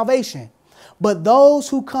into salvation. But those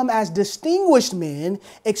who come as distinguished men,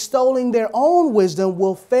 extolling their own wisdom,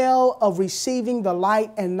 will fail of receiving the light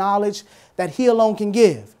and knowledge that he alone can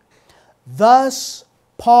give. Thus,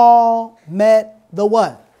 Paul met the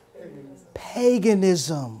what?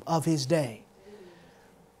 Paganism of his day.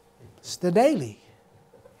 It's the daily.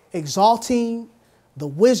 Exalting the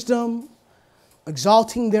wisdom,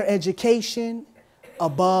 exalting their education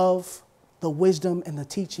above the wisdom and the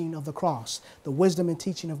teaching of the cross, the wisdom and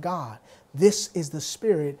teaching of God. This is the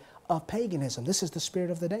spirit of paganism. This is the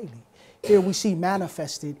spirit of the daily. Here we see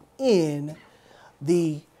manifested in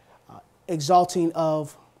the exalting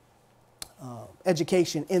of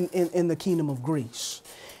education in the kingdom of Greece.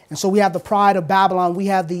 And so we have the pride of Babylon. We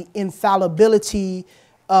have the infallibility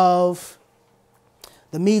of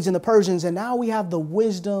the Medes and the Persians. And now we have the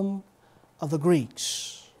wisdom of the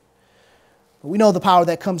Greeks. We know the power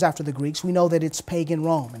that comes after the Greeks. We know that it's pagan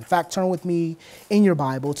Rome. In fact, turn with me in your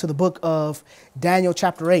Bible to the book of Daniel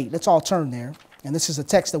chapter 8. Let's all turn there. And this is a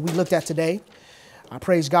text that we looked at today. I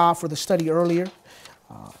praise God for the study earlier.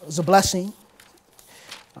 It was a blessing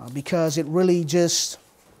because it really just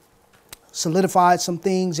solidified some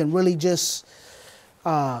things and really just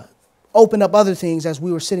opened up other things as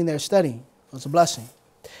we were sitting there studying. It was a blessing.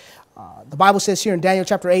 The Bible says here in Daniel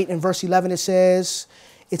chapter 8 and verse 11, it says,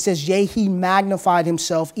 yea, he magnified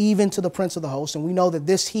himself even to the prince of the host. And we know that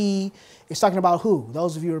this he is talking about who?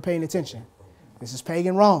 Those of you who are paying attention. This is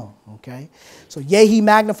pagan Rome, okay? So, yea, he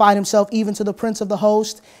magnified himself even to the prince of the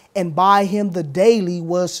host, and by him the daily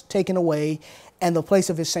was taken away, and the place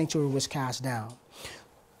of his sanctuary was cast down.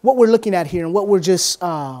 What we're looking at here and what we're just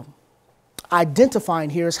identifying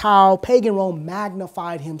here is how pagan Rome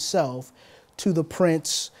magnified himself to the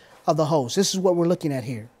prince of the host. This is what we're looking at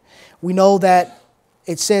here. We know that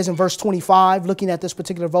it says in verse 25, looking at this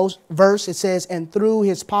particular verse, it says, and through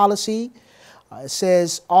his policy, it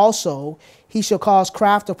says also, he shall cause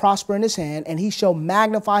craft to prosper in his hand, and he shall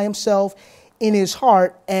magnify himself in his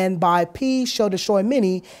heart, and by peace shall destroy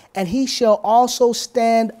many, and he shall also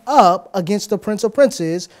stand up against the prince of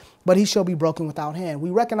princes, but he shall be broken without hand. We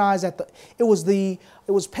recognize that it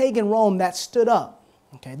was pagan Rome that stood up.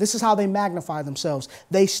 Okay, this is how they magnify themselves.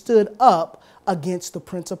 They stood up against the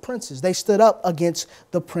prince of princes. They stood up against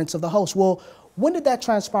the prince of the host. Well, when did that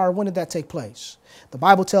transpire? When did that take place? The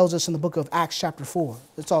Bible tells us in the book of Acts chapter 4.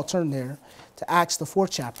 Let's all turn there to Acts, the 4th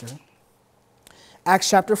chapter. Acts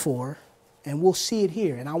chapter 4, and we'll see it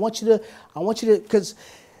here. And I want you to, because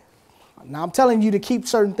now I'm telling you to keep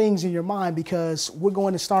certain things in your mind because we're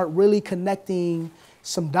going to start really connecting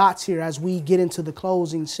some dots here as we get into the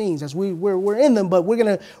closing scenes. As we're in them, but we're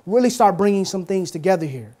going to really start bringing some things together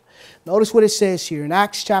here. Notice what it says here in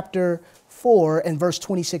Acts chapter 4 and verse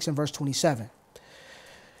 26 and verse 27.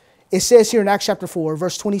 It says here in Acts chapter 4,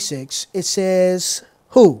 verse 26, it says,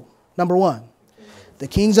 who? Number one, the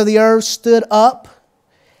kings of the earth stood up,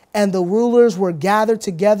 and the rulers were gathered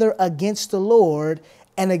together against the Lord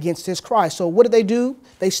and against his Christ. So what did they do?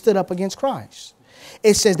 They stood up against Christ.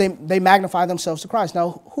 It says they magnified themselves to Christ.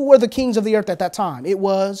 Now, who were the kings of the earth at that time? It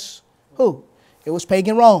was who? It was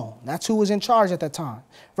pagan Rome. That's who was in charge at that time.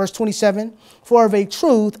 Verse 27, for of a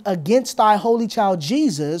truth against thy holy child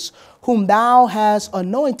Jesus, whom thou hast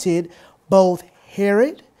anointed, both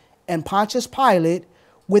Herod and Pontius Pilate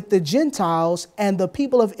with the Gentiles and the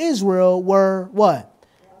people of Israel were what?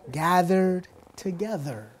 Gathered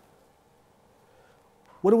together.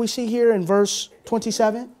 What do we see here in verse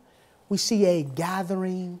 27? We see a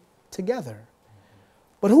gathering together.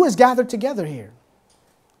 But who is gathered together here?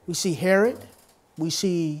 We see Herod, we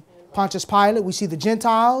see Pontius Pilate, we see the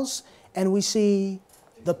Gentiles, and we see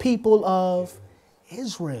the people of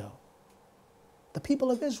Israel. The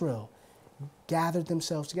people of Israel gathered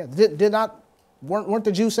themselves together. Weren't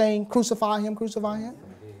the Jews saying, crucify him, crucify him?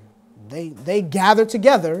 They gathered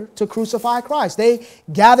together to crucify Christ. They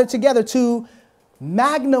gathered together to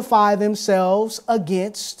magnify themselves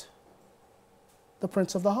against the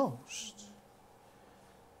prince of the host.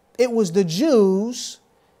 It was the Jews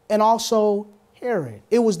and also Herod.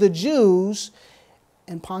 It was the Jews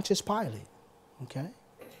and Pontius Pilate. Okay.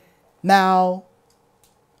 Now,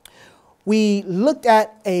 we looked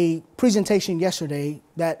at a presentation yesterday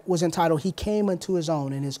that was entitled, He Came Unto His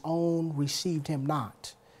Own, and His Own Received Him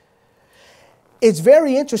Not. It's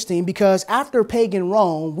very interesting because after pagan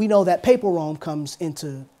Rome, we know that papal Rome comes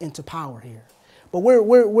into power here. But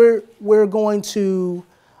we're going to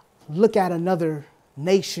look at another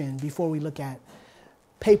nation before we look at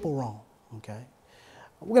papal Rome. Okay,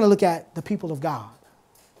 we're going to look at the people of God,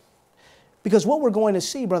 because what we're going to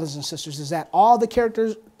see, brothers and sisters, is that all the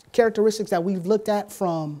characteristics that we've looked at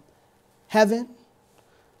from heaven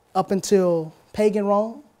up until pagan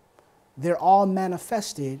Rome, they're all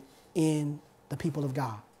manifested in the people of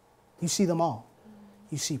God. You see them all.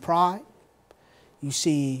 You see pride. You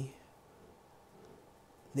see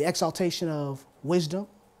the exaltation of wisdom.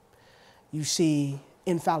 You see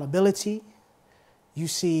infallibility. You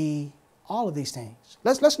see all of these things.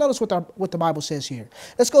 Let's notice what the Bible says here.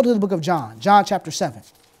 Let's go to the book of John, John chapter 7.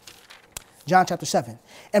 John chapter 7.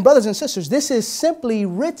 And brothers and sisters, this is simply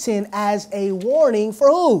written as a warning for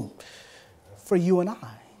who? For you and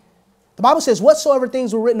I. The Bible says, whatsoever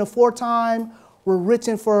things were written aforetime were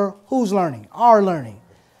written for whose learning? Our learning.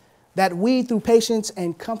 That we, through patience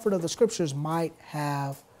and comfort of the scriptures, might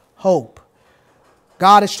have hope.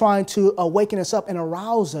 God is trying to awaken us up and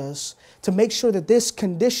arouse us to make sure that this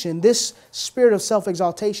condition, this spirit of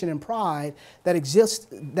self-exaltation and pride that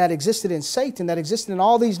existed in Satan, that existed in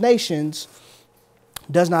all these nations,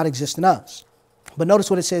 does not exist in us. But notice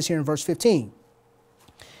what it says here in verse 15.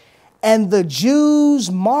 And the Jews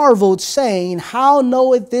marveled, saying, how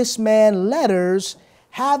knoweth this man letters,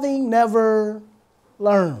 having never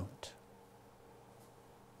learned?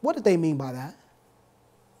 What did they mean by that?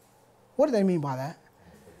 What did they mean by that?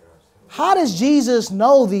 How does Jesus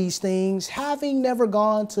know these things, having never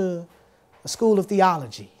gone to a school of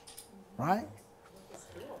theology? Right?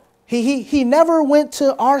 He never went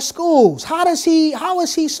to our schools. How is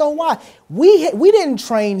he so wise? We didn't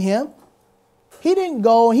train him. He didn't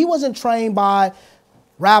go, he wasn't trained by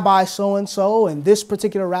Rabbi so-and-so and this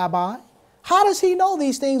particular rabbi. How does he know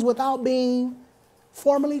these things without being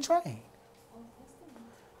formally trained?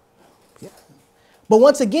 Yeah. But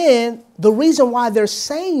once again, the reason why they're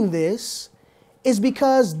saying this is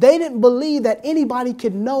because they didn't believe that anybody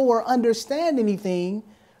could know or understand anything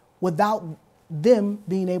without them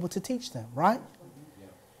being able to teach them, right?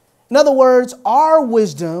 In other words, our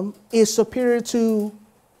wisdom is superior to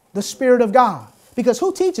the Spirit of God. Because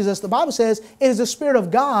who teaches us? The Bible says it is the Spirit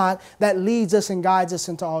of God that leads us and guides us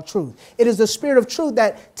into all truth. It is the Spirit of truth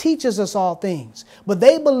that teaches us all things. But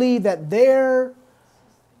they believe that their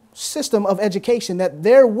system of education, that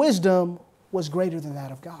their wisdom was greater than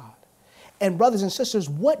that of God. And brothers and sisters,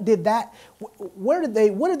 where did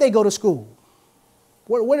they go to school?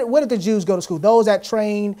 Where did the Jews go to school? Those that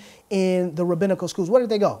trained in the rabbinical schools, where did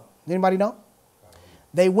they go? Anybody know?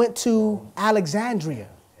 They went to Alexandria.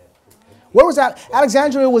 Where was that?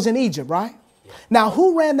 Alexandria was in Egypt, right? Now,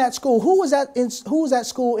 who ran that school? Who was that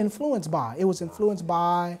school influenced by? It was influenced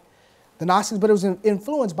by the Gnostics, but it was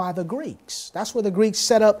influenced by the Greeks. That's where the Greeks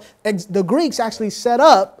set up. The Greeks actually set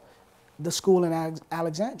up the school in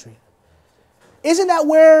Alexandria. Isn't that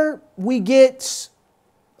where we get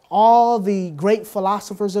all the great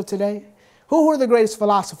philosophers of today? Who were the greatest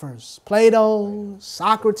philosophers? Plato,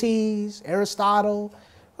 Socrates, Aristotle,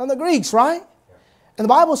 from the Greeks, right? And the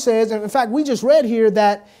Bible says, and in fact, we just read here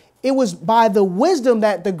that it was by the wisdom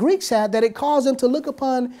that the Greeks had that it caused them to look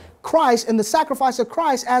upon Christ and the sacrifice of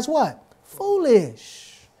Christ as what?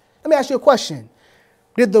 Foolish. Let me ask you a question.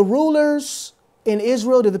 Did the rulers in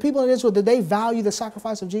Israel, did the people in Israel, did they value the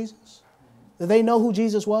sacrifice of Jesus? Did they know who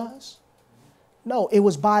Jesus was? No, it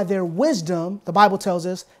was by their wisdom, the Bible tells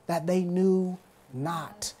us, that they knew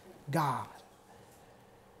not God.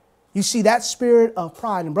 You see, that spirit of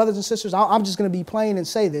pride, and brothers and sisters, I'm just going to be plain and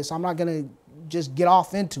say this. I'm not going to just get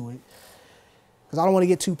off into it because I don't want to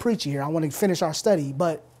get too preachy here. I want to finish our study.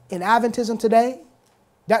 But in Adventism today,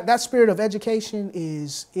 that spirit of education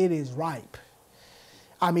is ripe.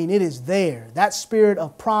 I mean, it is there. That spirit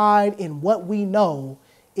of pride in what we know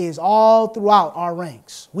is all throughout our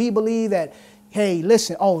ranks. We believe that, hey,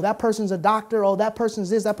 listen, oh, that person's a doctor. Oh, that person's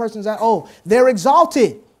this, that person's that. Oh, they're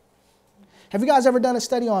exalted. Have you guys ever done a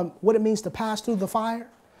study on what it means to pass through the fire?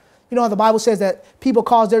 You know how the Bible says that people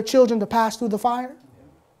cause their children to pass through the fire?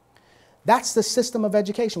 That's the system of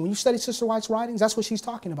education. When you study Sister White's writings, that's what she's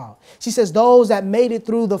talking about. She says those that made it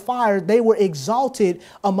through the fire, they were exalted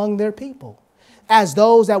among their people. As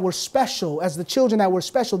those that were special, as the children that were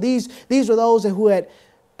special, these were those who had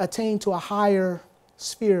attained to a higher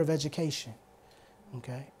sphere of education.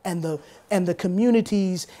 Okay? And the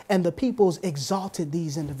communities and the peoples exalted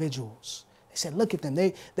these individuals. They said, look at them.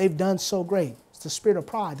 They've done so great. It's the spirit of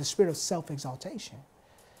pride, the spirit of self-exaltation.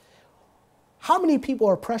 How many people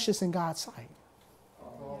are precious in God's sight?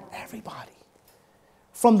 Everybody.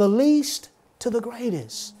 From the least to the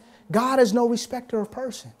greatest. God is no respecter of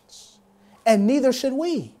persons. And neither should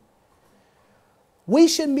we. We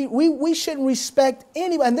shouldn't respect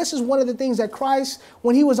anybody. And this is one of the things that Christ,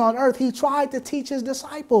 when he was on earth, he tried to teach his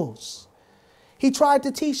disciples. He tried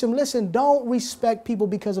to teach them, listen, don't respect people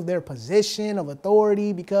because of their position of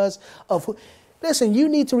authority, because of who. Listen, you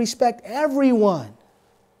need to respect everyone.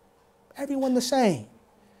 Everyone the same.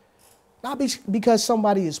 Not because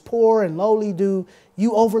somebody is poor and lowly, do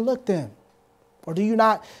you overlook them? Or do you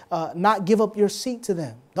not give up your seat to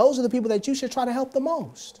them? Those are the people that you should try to help the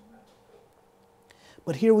most.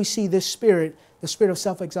 But here we see this spirit, the spirit of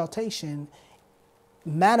self-exaltation,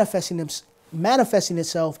 manifesting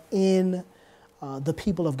itself in the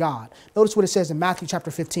people of God. Notice what it says in Matthew chapter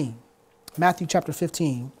 15. Matthew chapter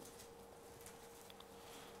 15.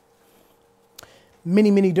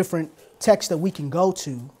 Many different texts that we can go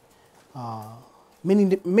to.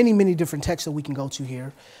 Many different texts that we can go to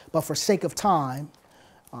here. But for sake of time,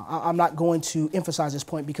 I'm not going to emphasize this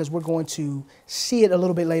point because we're going to see it a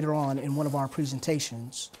little bit later on in one of our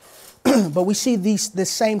presentations. But we see this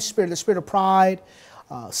same spirit, the spirit of pride,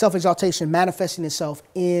 self-exaltation manifesting itself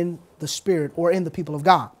in the spirit or in the people of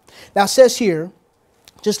God. Now it says here,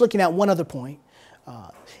 just looking at one other point,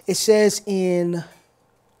 it says in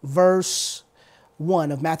verse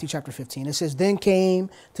 1 of Matthew chapter 15. It says, then came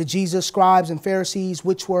to Jesus scribes and Pharisees,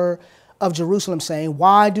 which were of Jerusalem, saying,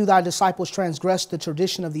 why do thy disciples transgress the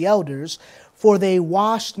tradition of the elders? For they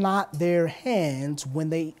wash not their hands when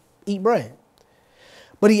they eat bread.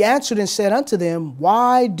 But he answered and said unto them,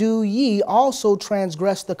 why do ye also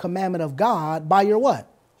transgress the commandment of God by your what?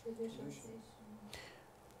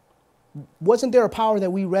 Wasn't there a power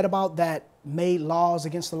that we read about that made laws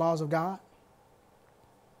against the laws of God?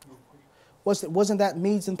 Wasn't that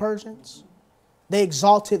Medes and Persians? They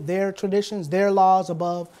exalted their traditions, their laws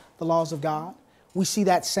above the laws of God. We see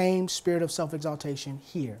that same spirit of self-exaltation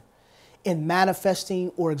here in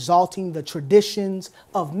manifesting or exalting the traditions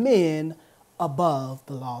of men above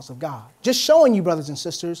the laws of God. Just showing you, brothers and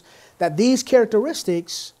sisters, that these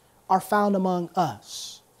characteristics are found among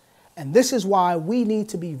us. And this is why we need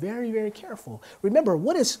to be very, very careful. Remember,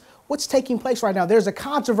 what's taking place right now? There's a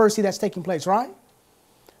controversy that's taking place, right?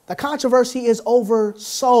 The controversy is over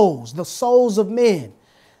souls, the souls of men.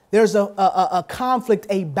 There's a conflict,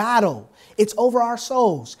 a battle. It's over our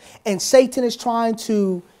souls. And Satan is trying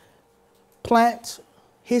to plant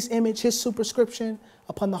his image, his superscription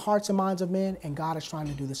upon the hearts and minds of men, and God is trying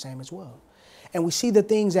to do the same as well. And we see the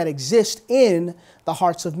things that exist in the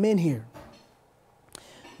hearts of men here.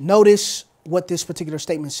 Notice what this particular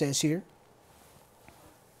statement says here.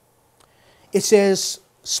 It says,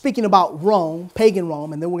 speaking about Rome, pagan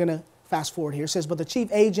Rome, and then we're going to fast forward here. It says, but the chief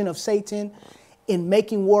agent of Satan in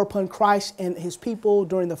making war upon Christ and his people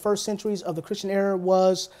during the first centuries of the Christian era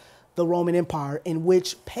was the Roman Empire, in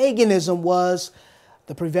which paganism was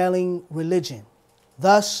the prevailing religion.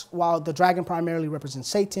 Thus, while the dragon primarily represents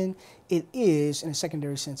Satan, it is, in a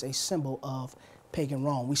secondary sense, a symbol of pagan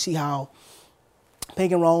Rome. We see how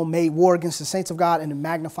pagan Rome made war against the saints of God and it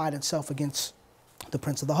magnified itself against the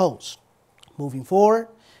prince of the host. Moving forward,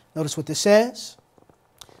 notice what this says.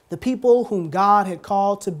 The people whom God had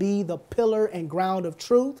called to be the pillar and ground of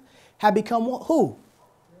truth have become who?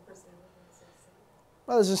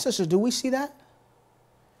 Brothers and sisters, do we see that?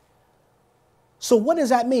 So what does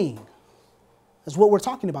that mean? That's what we're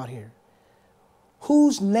talking about here.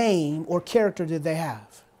 Whose name or character did they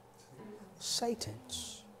have?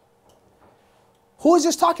 Satan's. Who is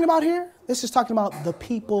this talking about here? This is talking about the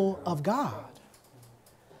people of God.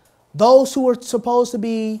 Those who were supposed to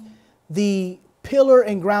be the pillar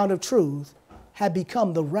and ground of truth had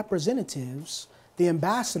become the representatives, the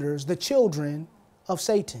ambassadors, the children of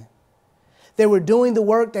Satan. They were doing the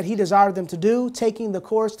work that he desired them to do, taking the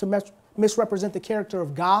course to misrepresent the character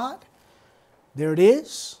of God. There it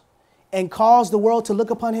is. And caused the world to look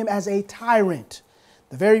upon him as a tyrant.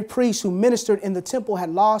 The very priests who ministered in the temple had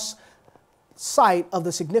lost sight of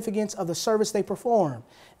the significance of the service they performed.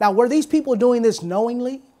 Now, were these people doing this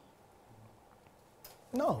knowingly?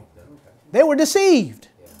 No. They were deceived.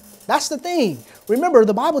 That's the thing. Remember,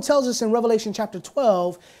 the Bible tells us in Revelation chapter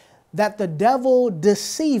 12 that the devil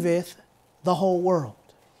deceiveth the whole world.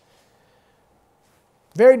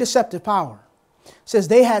 Very deceptive power. It says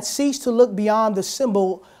they had ceased to look beyond the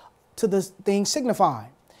symbol to the thing signified.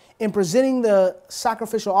 In presenting the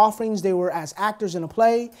sacrificial offerings, they were as actors in a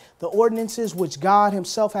play. The ordinances which God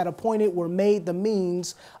himself had appointed were made the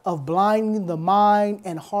means of blinding the mind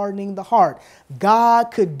and hardening the heart.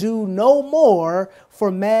 God could do no more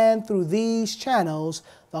for man through these channels.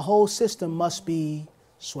 The whole system must be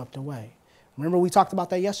swept away. Remember, we talked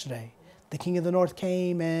about that yesterday. The king of the north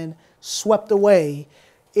came and swept away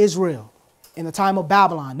Israel in the time of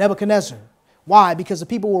Babylon, Nebuchadnezzar. Why? Because the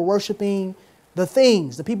people were worshiping the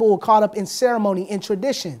things. The people were caught up in ceremony and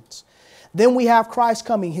traditions. Then we have Christ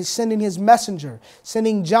coming. He's sending his messenger,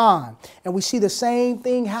 sending John. And we see the same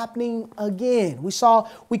thing happening again.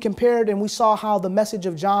 We compared and we saw how the message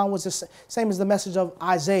of John was the same as the message of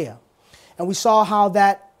Isaiah. And we saw how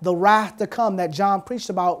that the wrath to come that John preached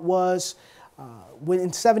about was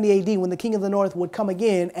in 70 AD, when the king of the north would come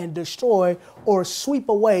again and destroy or sweep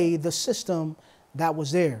away the system that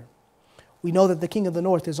was there. We know that the king of the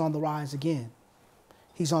north is on the rise again.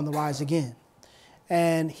 He's on the rise again.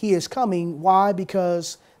 And he is coming. Why?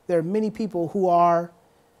 Because there are many people who are,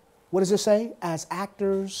 what does it say? As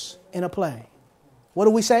actors in a play. What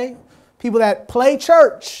do we say? People that play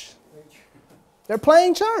church. They're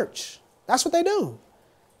playing church. That's what they do.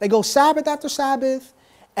 They go Sabbath after Sabbath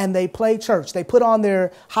and they play church. They put on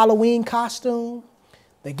their Halloween costume.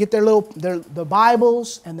 They get their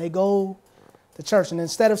Bibles and they go to church. And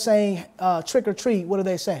instead of saying trick or treat, what do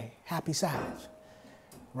they say? Happy Sabbath.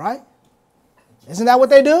 Right? Isn't that what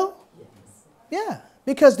they do? Yeah,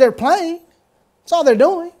 because they're playing. That's all they're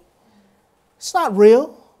doing. It's not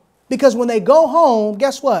real. Because when they go home,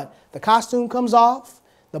 guess what? The costume comes off,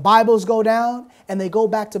 the Bibles go down, and they go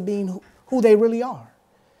back to being who they really are.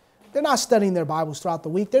 They're not studying their Bibles throughout the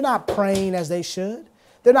week. They're not praying as they should.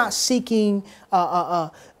 They're not seeking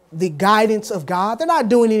the guidance of God. They're not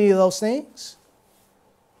doing any of those things.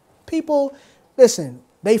 People, listen,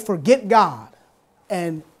 they forget God.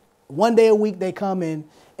 And one day a week they come and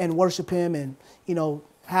worship him and,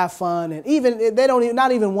 have fun. And even they don't,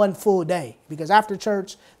 not even one full day, because after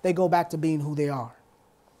church, they go back to being who they are.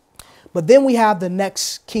 But then we have the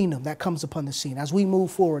next kingdom that comes upon the scene as we move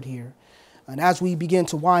forward here. And as we begin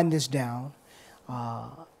to wind this down,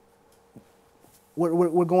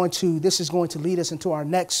 this is going to lead us into our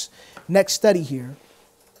next study here.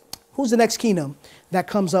 Who's the next kingdom that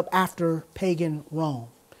comes up after pagan Rome?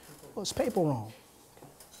 Well, it's papal Rome.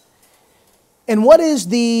 And what is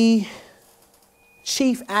the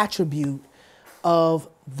chief attribute of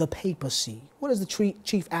the papacy? What is the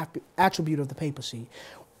chief attribute of the papacy?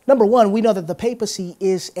 Number one, we know that the papacy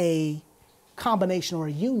is a combination or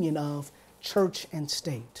a union of church and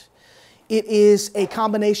state. It is a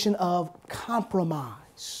combination of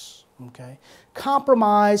compromise. Okay?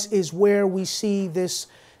 Compromise is where we see this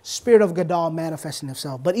spirit of Gadol manifesting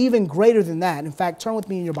itself. But even greater than that, in fact, turn with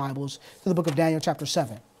me in your Bibles to the book of Daniel chapter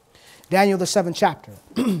 7. Daniel, the 7th chapter.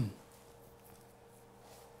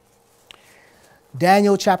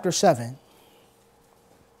 Daniel chapter 7.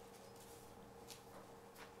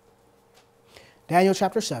 Daniel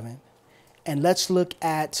chapter 7. And let's look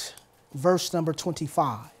at verse number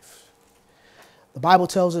 25. The Bible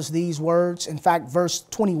tells us these words. In fact, verse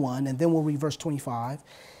 21, and then we'll read verse 25.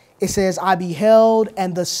 It says, I beheld,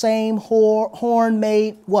 and the same horn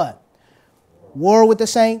made what? War with the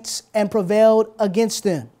saints, and prevailed against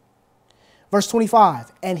them. Verse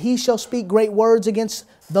 25, and he shall speak great words against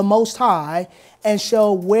the Most High, and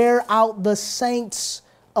shall wear out the saints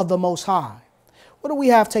of the Most High. What do we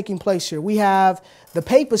have taking place here? We have the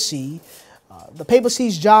papacy. The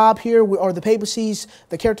papacy's job here, or the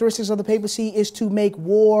characteristics of the papacy, is to make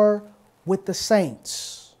war with the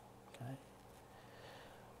saints. Okay.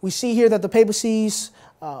 We see here that the papacy's,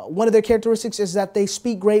 one of their characteristics is that they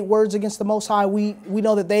speak great words against the Most High. We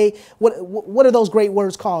know that what are those great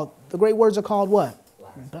words called? The great words are called what?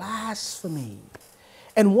 Blasphemy.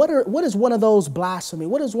 And what is one of those blasphemy?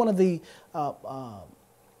 What is one of the,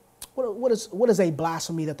 what is a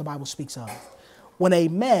blasphemy that the Bible speaks of? When a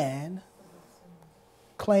man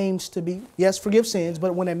claims to be, yes, forgive sins,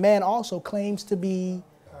 but when a man also claims to be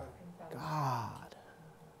God.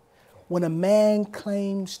 When a man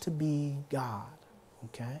claims to be God,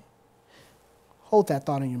 okay? Hold that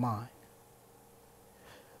thought in your mind.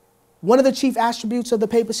 One of the chief attributes of the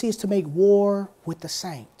papacy is to make war with the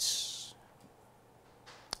saints.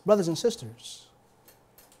 Brothers and sisters,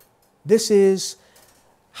 this is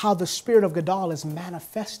how the spirit of Gadol is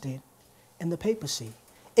manifested in the papacy.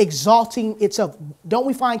 Exalting itself. Don't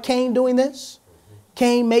we find Cain doing this?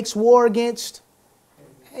 Cain makes war against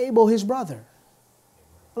Abel, his brother.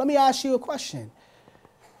 Let me ask you a question.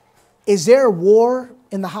 Is there a war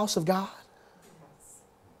in the house of God?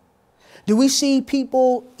 Do we see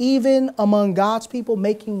people, even among God's people,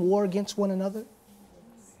 making war against one another?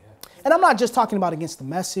 And I'm not just talking about against the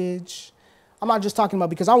message. I'm not just talking about,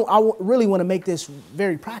 because I really want to make this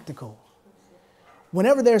very practical.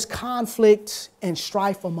 Whenever there's conflict and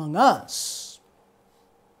strife among us,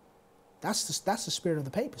 that's the spirit of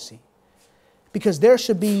the papacy. Because there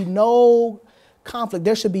should be no conflict.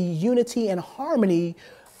 There should be unity and harmony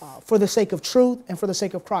for the sake of truth and for the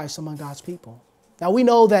sake of Christ among God's people. Now we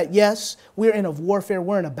know that, yes, we're in a warfare,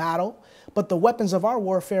 we're in a battle, but the weapons of our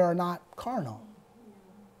warfare are not carnal.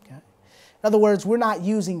 Okay? In other words, we're not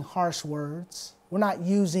using harsh words. We're not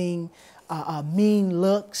using mean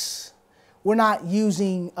looks. We're not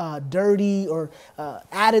using dirty or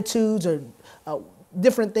attitudes or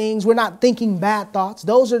different things. We're not thinking bad thoughts.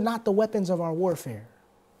 Those are not the weapons of our warfare.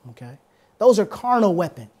 Okay? Those are carnal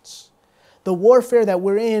weapons. The warfare that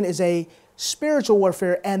we're in is a spiritual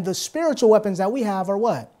warfare, and the spiritual weapons that we have are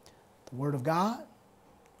what? The Word of God,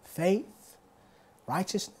 faith,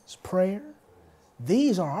 righteousness, prayer.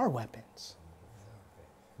 These are our weapons.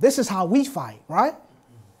 This is how we fight, right?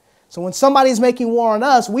 So when somebody's making war on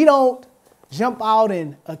us, we don't jump out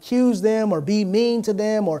and accuse them or be mean to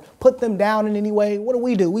them or put them down in any way. What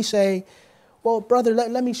do? We say, well, brother,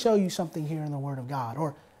 let me show you something here in the Word of God.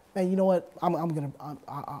 Or, man, you know what?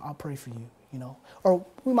 I'll pray for you, you know. Or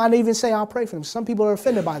we might even say, I'll pray for them. Some people are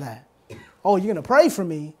offended by that. Oh, you're going to pray for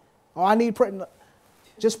me? Oh, I need prayer.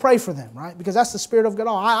 Just pray for them, right? Because that's the spirit of God.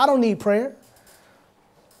 I don't need prayer.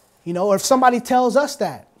 You know, or if somebody tells us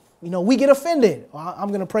that, you know, we get offended. Oh, I'm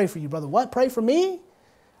going to pray for you, brother. What? Pray for me?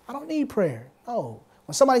 I don't need prayer. No.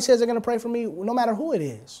 When somebody says they're going to pray for me, no matter who it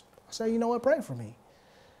is, I say, you know what, pray for me.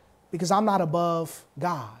 Because I'm not above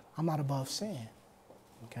God. I'm not above sin.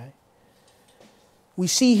 Okay? We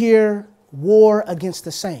see here war against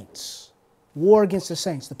the saints. War against the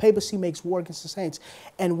saints. The papacy makes war against the saints.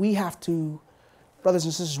 And we have to, brothers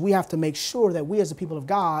and sisters, we have to make sure that we as the people of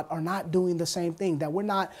God are not doing the same thing, that we're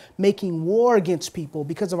not making war against people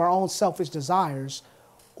because of our own selfish desires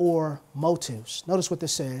or motives. Notice what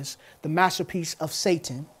this says. The masterpiece of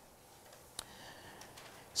Satan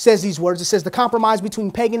says these words. It says, the compromise between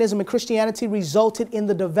paganism and Christianity resulted in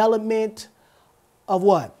the development of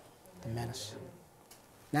what? The menace.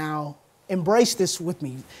 Now, embrace this with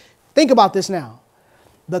me. Think about this now.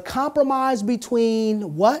 The compromise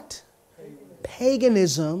between what?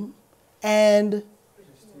 Paganism and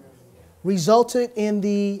resulted in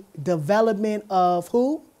the development of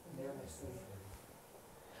who?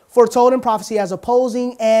 Foretold in prophecy as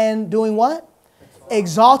opposing and doing what?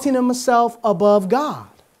 Exalting himself above God.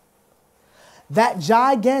 That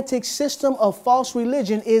gigantic system of false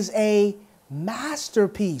religion is a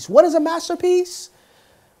masterpiece. What is a masterpiece?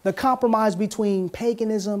 The compromise between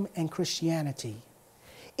paganism and Christianity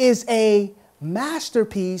is a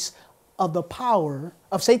masterpiece of the power,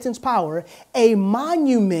 of Satan's power, a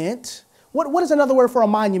monument. What is another word for a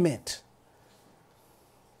monument?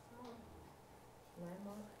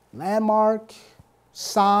 Landmark,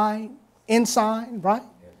 sign, ensign, right?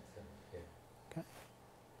 Okay.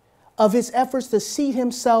 Of his efforts to seat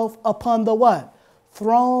himself upon the what?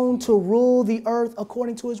 Throne to rule the earth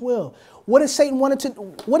according to his will. What did Satan what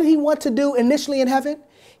did he want to do initially in heaven?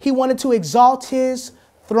 He wanted to exalt his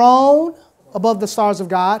throne above the stars of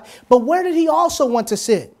God. But where did he also want to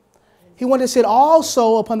sit? He wanted to sit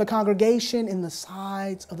also upon the congregation in the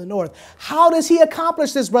sides of the north. How does he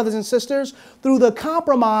accomplish this, brothers and sisters? Through the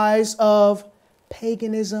compromise of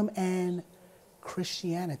paganism and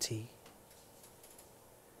Christianity.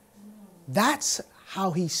 That's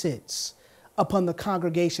how he sits upon the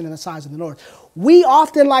congregation in the sides of the north. We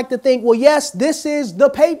often like to think, well, yes, this is the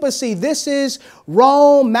papacy. This is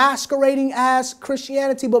Rome masquerading as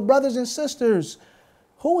Christianity. But brothers and sisters,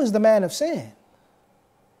 who is the man of sin?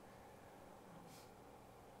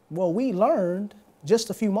 Well, we learned just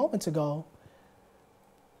a few moments ago,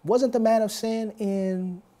 wasn't the man of sin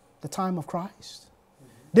in the time of Christ?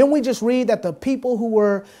 Didn't we just read that the people who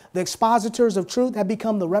were the expositors of truth had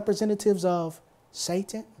become the representatives of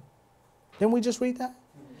Satan? Didn't we just read that?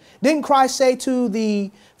 Didn't Christ say to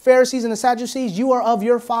the Pharisees and the Sadducees, you are of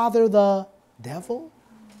your father the devil?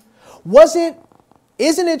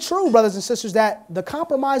 Isn't it true, brothers and sisters, that the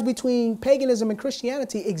compromise between paganism and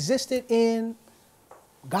Christianity existed in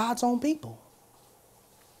God's own people?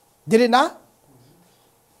 Did it not?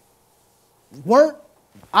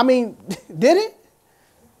 Did it?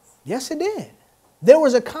 Yes, it did. There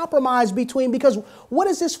was a compromise between, because what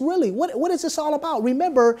is this really? What is this all about?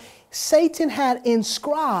 Remember, Satan had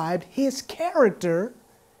inscribed his character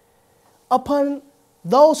upon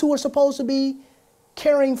those who were supposed to be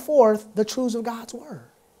carrying forth the truths of God's word.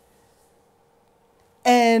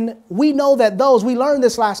 And we know that we learned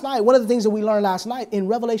this last night. One of the things that we learned last night in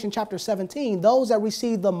Revelation chapter 17, those that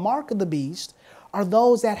receive the mark of the beast are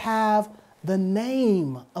those that have the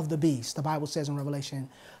name of the beast, the Bible says in Revelation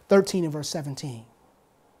 13 and verse 17.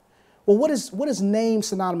 Well, what is name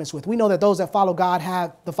synonymous with? We know that those that follow God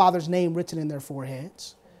have the Father's name written in their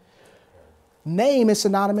foreheads. Name is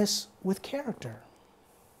synonymous with character.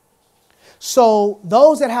 So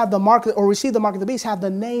those that have the mark or receive the mark of the beast have the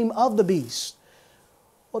name of the beast.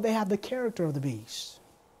 Well, they have the character of the beast.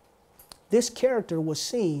 This character was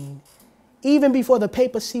seen even before the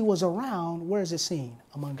papacy was around. Where is it seen?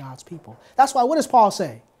 Among God's people. That's why, what does Paul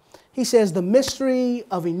say? He says, the mystery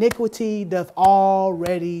of iniquity doth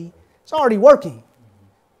already, it's already working.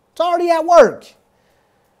 It's already at work.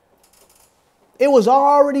 It was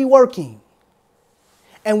already working.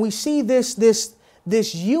 And we see this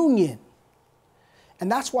union.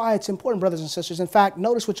 And that's why it's important, brothers and sisters. In fact,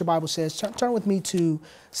 notice what your Bible says. Turn with me to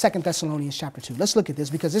 2 Thessalonians chapter 2. Let's look at this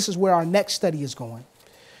because this is where our next study is going.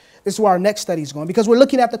 This is where our next study is going because we're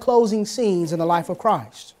looking at the closing scenes in the life of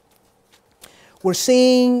Christ. We're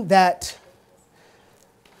seeing that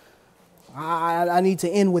I need to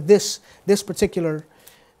end with this particular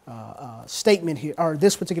statement here, or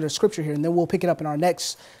this particular scripture here, and then we'll pick it up in our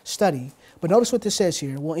next study. But notice what this says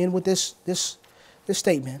here. We'll end with this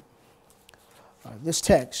statement, this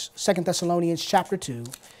text, 2 Thessalonians chapter 2,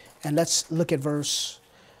 and let's look at verse.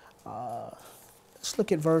 Let's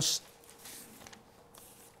look at verse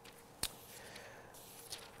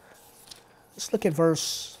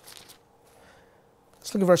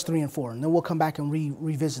 3 and 4, and then we'll come back and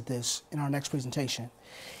revisit this in our next presentation.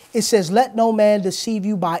 It says, let no man deceive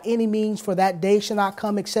you by any means, for that day shall not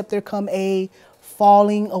come except there come a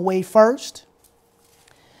falling away first.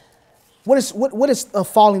 What is a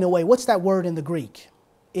falling away? What's that word in the Greek?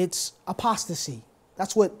 It's apostasy.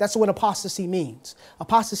 That's what apostasy means.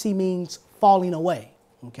 Apostasy means falling away.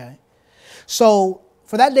 Okay. So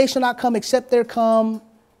for that day shall not come except there come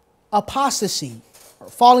apostasy, or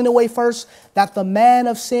falling away first, that the man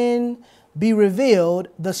of sin be revealed,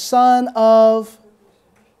 the son of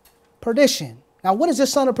perdition. Now, what does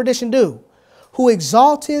this son of perdition do? Who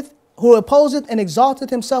opposeth and exalteth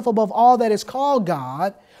himself above all that is called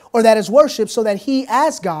God, or that is worshipped, so that he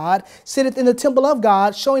as God sitteth in the temple of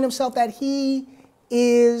God, showing himself that he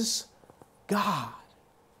is God.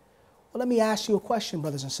 Well, let me ask you a question,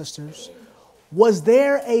 brothers and sisters. Was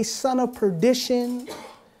there a son of perdition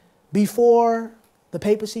before the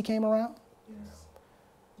papacy came around?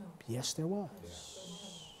 Yes, there was.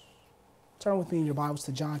 Turn with me in your Bibles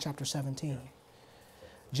to John chapter 17.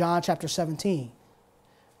 John chapter 17.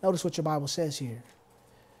 Notice what your Bible says here.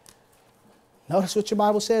 Notice what your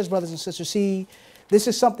Bible says, brothers and sisters. See, this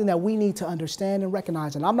is something that we need to understand and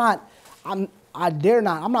recognize. And I'm not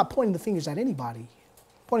pointing the fingers at anybody. I'm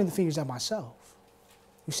pointing the fingers at myself.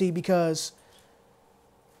 You see, because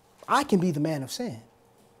I can be the man of sin.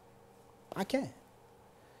 I can.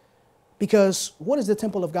 Because what is the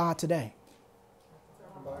temple of God today?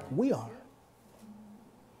 We are.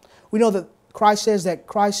 We know that Christ says that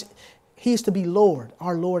He is to be Lord,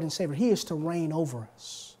 our Lord and Savior. He is to reign over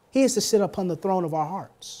us. He is to sit upon the throne of our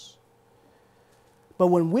hearts. But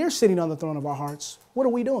when we're sitting on the throne of our hearts, what are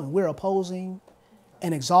we doing? We're opposing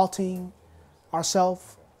and exalting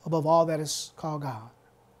ourselves above all that is called God.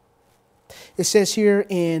 It says here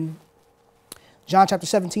in John chapter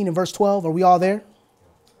 17 and verse 12, are we all there?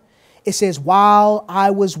 It says, while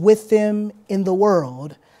I was with them in the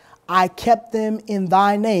world, I kept them in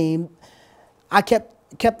thy name. I kept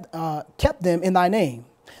them in thy name.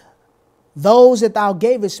 Those that thou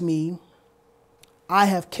gavest me, I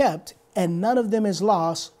have kept, and none of them is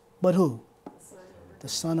lost, but who? The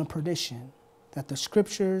son of perdition, that the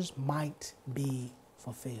scriptures might be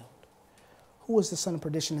fulfilled. Who was the son of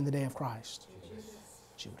perdition in the day of Christ?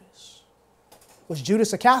 Judas. Was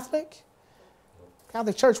Judas a Catholic?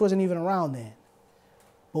 Catholic Church wasn't even around then.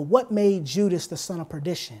 But what made Judas the son of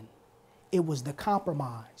perdition? It was the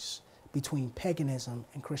compromise between paganism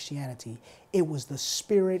and Christianity. It was the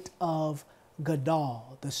spirit of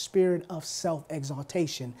Gadol, the spirit of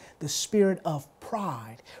self-exaltation, the spirit of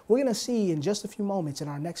pride. We're going to see in just a few moments in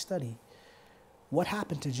our next study what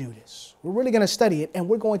happened to Judas. We're really going to study it, and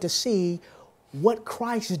we're going to see what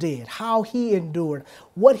Christ did, how he endured,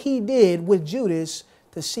 what he did with Judas,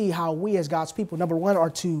 to see how we as God's people, number one, are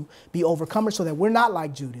to be overcomers so that we're not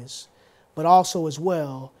like Judas, but also as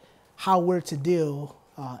well how we're to deal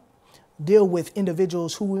with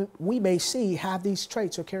individuals who we may see have these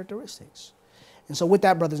traits or characteristics. And so with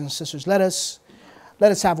that, brothers and sisters, let us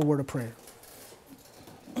have a word of prayer.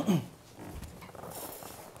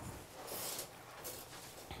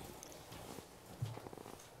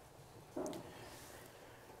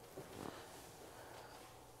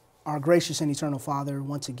 Our gracious and eternal Father,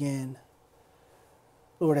 once again,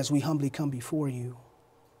 Lord, as we humbly come before you,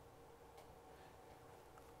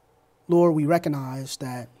 Lord, we recognize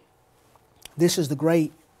that this is the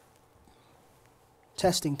great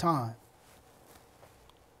testing time.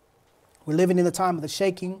 We're living in the time of the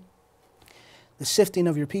shaking, the sifting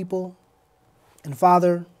of your people. And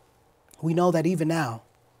Father, we know that even now,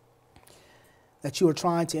 that you are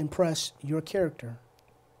trying to impress your character,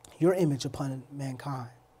 your image upon mankind.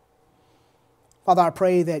 Father, I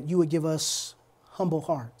pray that you would give us humble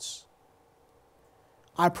hearts.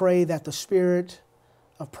 I pray that the spirit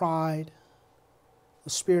of pride, the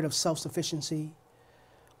spirit of self-sufficiency,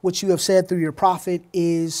 which you have said through your prophet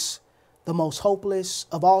is the most hopeless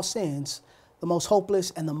of all sins, the most hopeless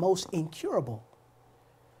and the most incurable.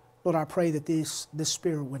 Lord, I pray that this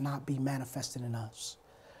spirit would not be manifested in us,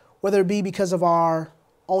 whether it be because of our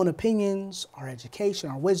own opinions, our education,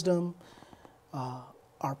 our wisdom,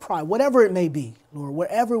 our pride, whatever it may be, Lord,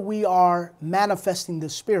 wherever we are manifesting the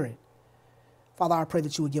Spirit, Father, I pray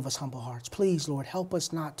that you would give us humble hearts. Please, Lord, help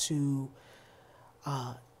us not to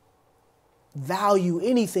value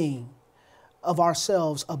anything of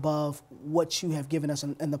ourselves above what you have given us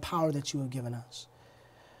and the power that you have given us.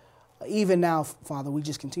 Even now, Father, we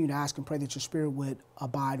just continue to ask and pray that your Spirit would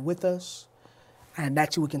abide with us and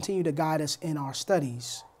that you would continue to guide us in our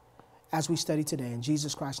studies as we study today. In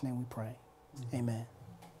Jesus Christ's name we pray. Amen.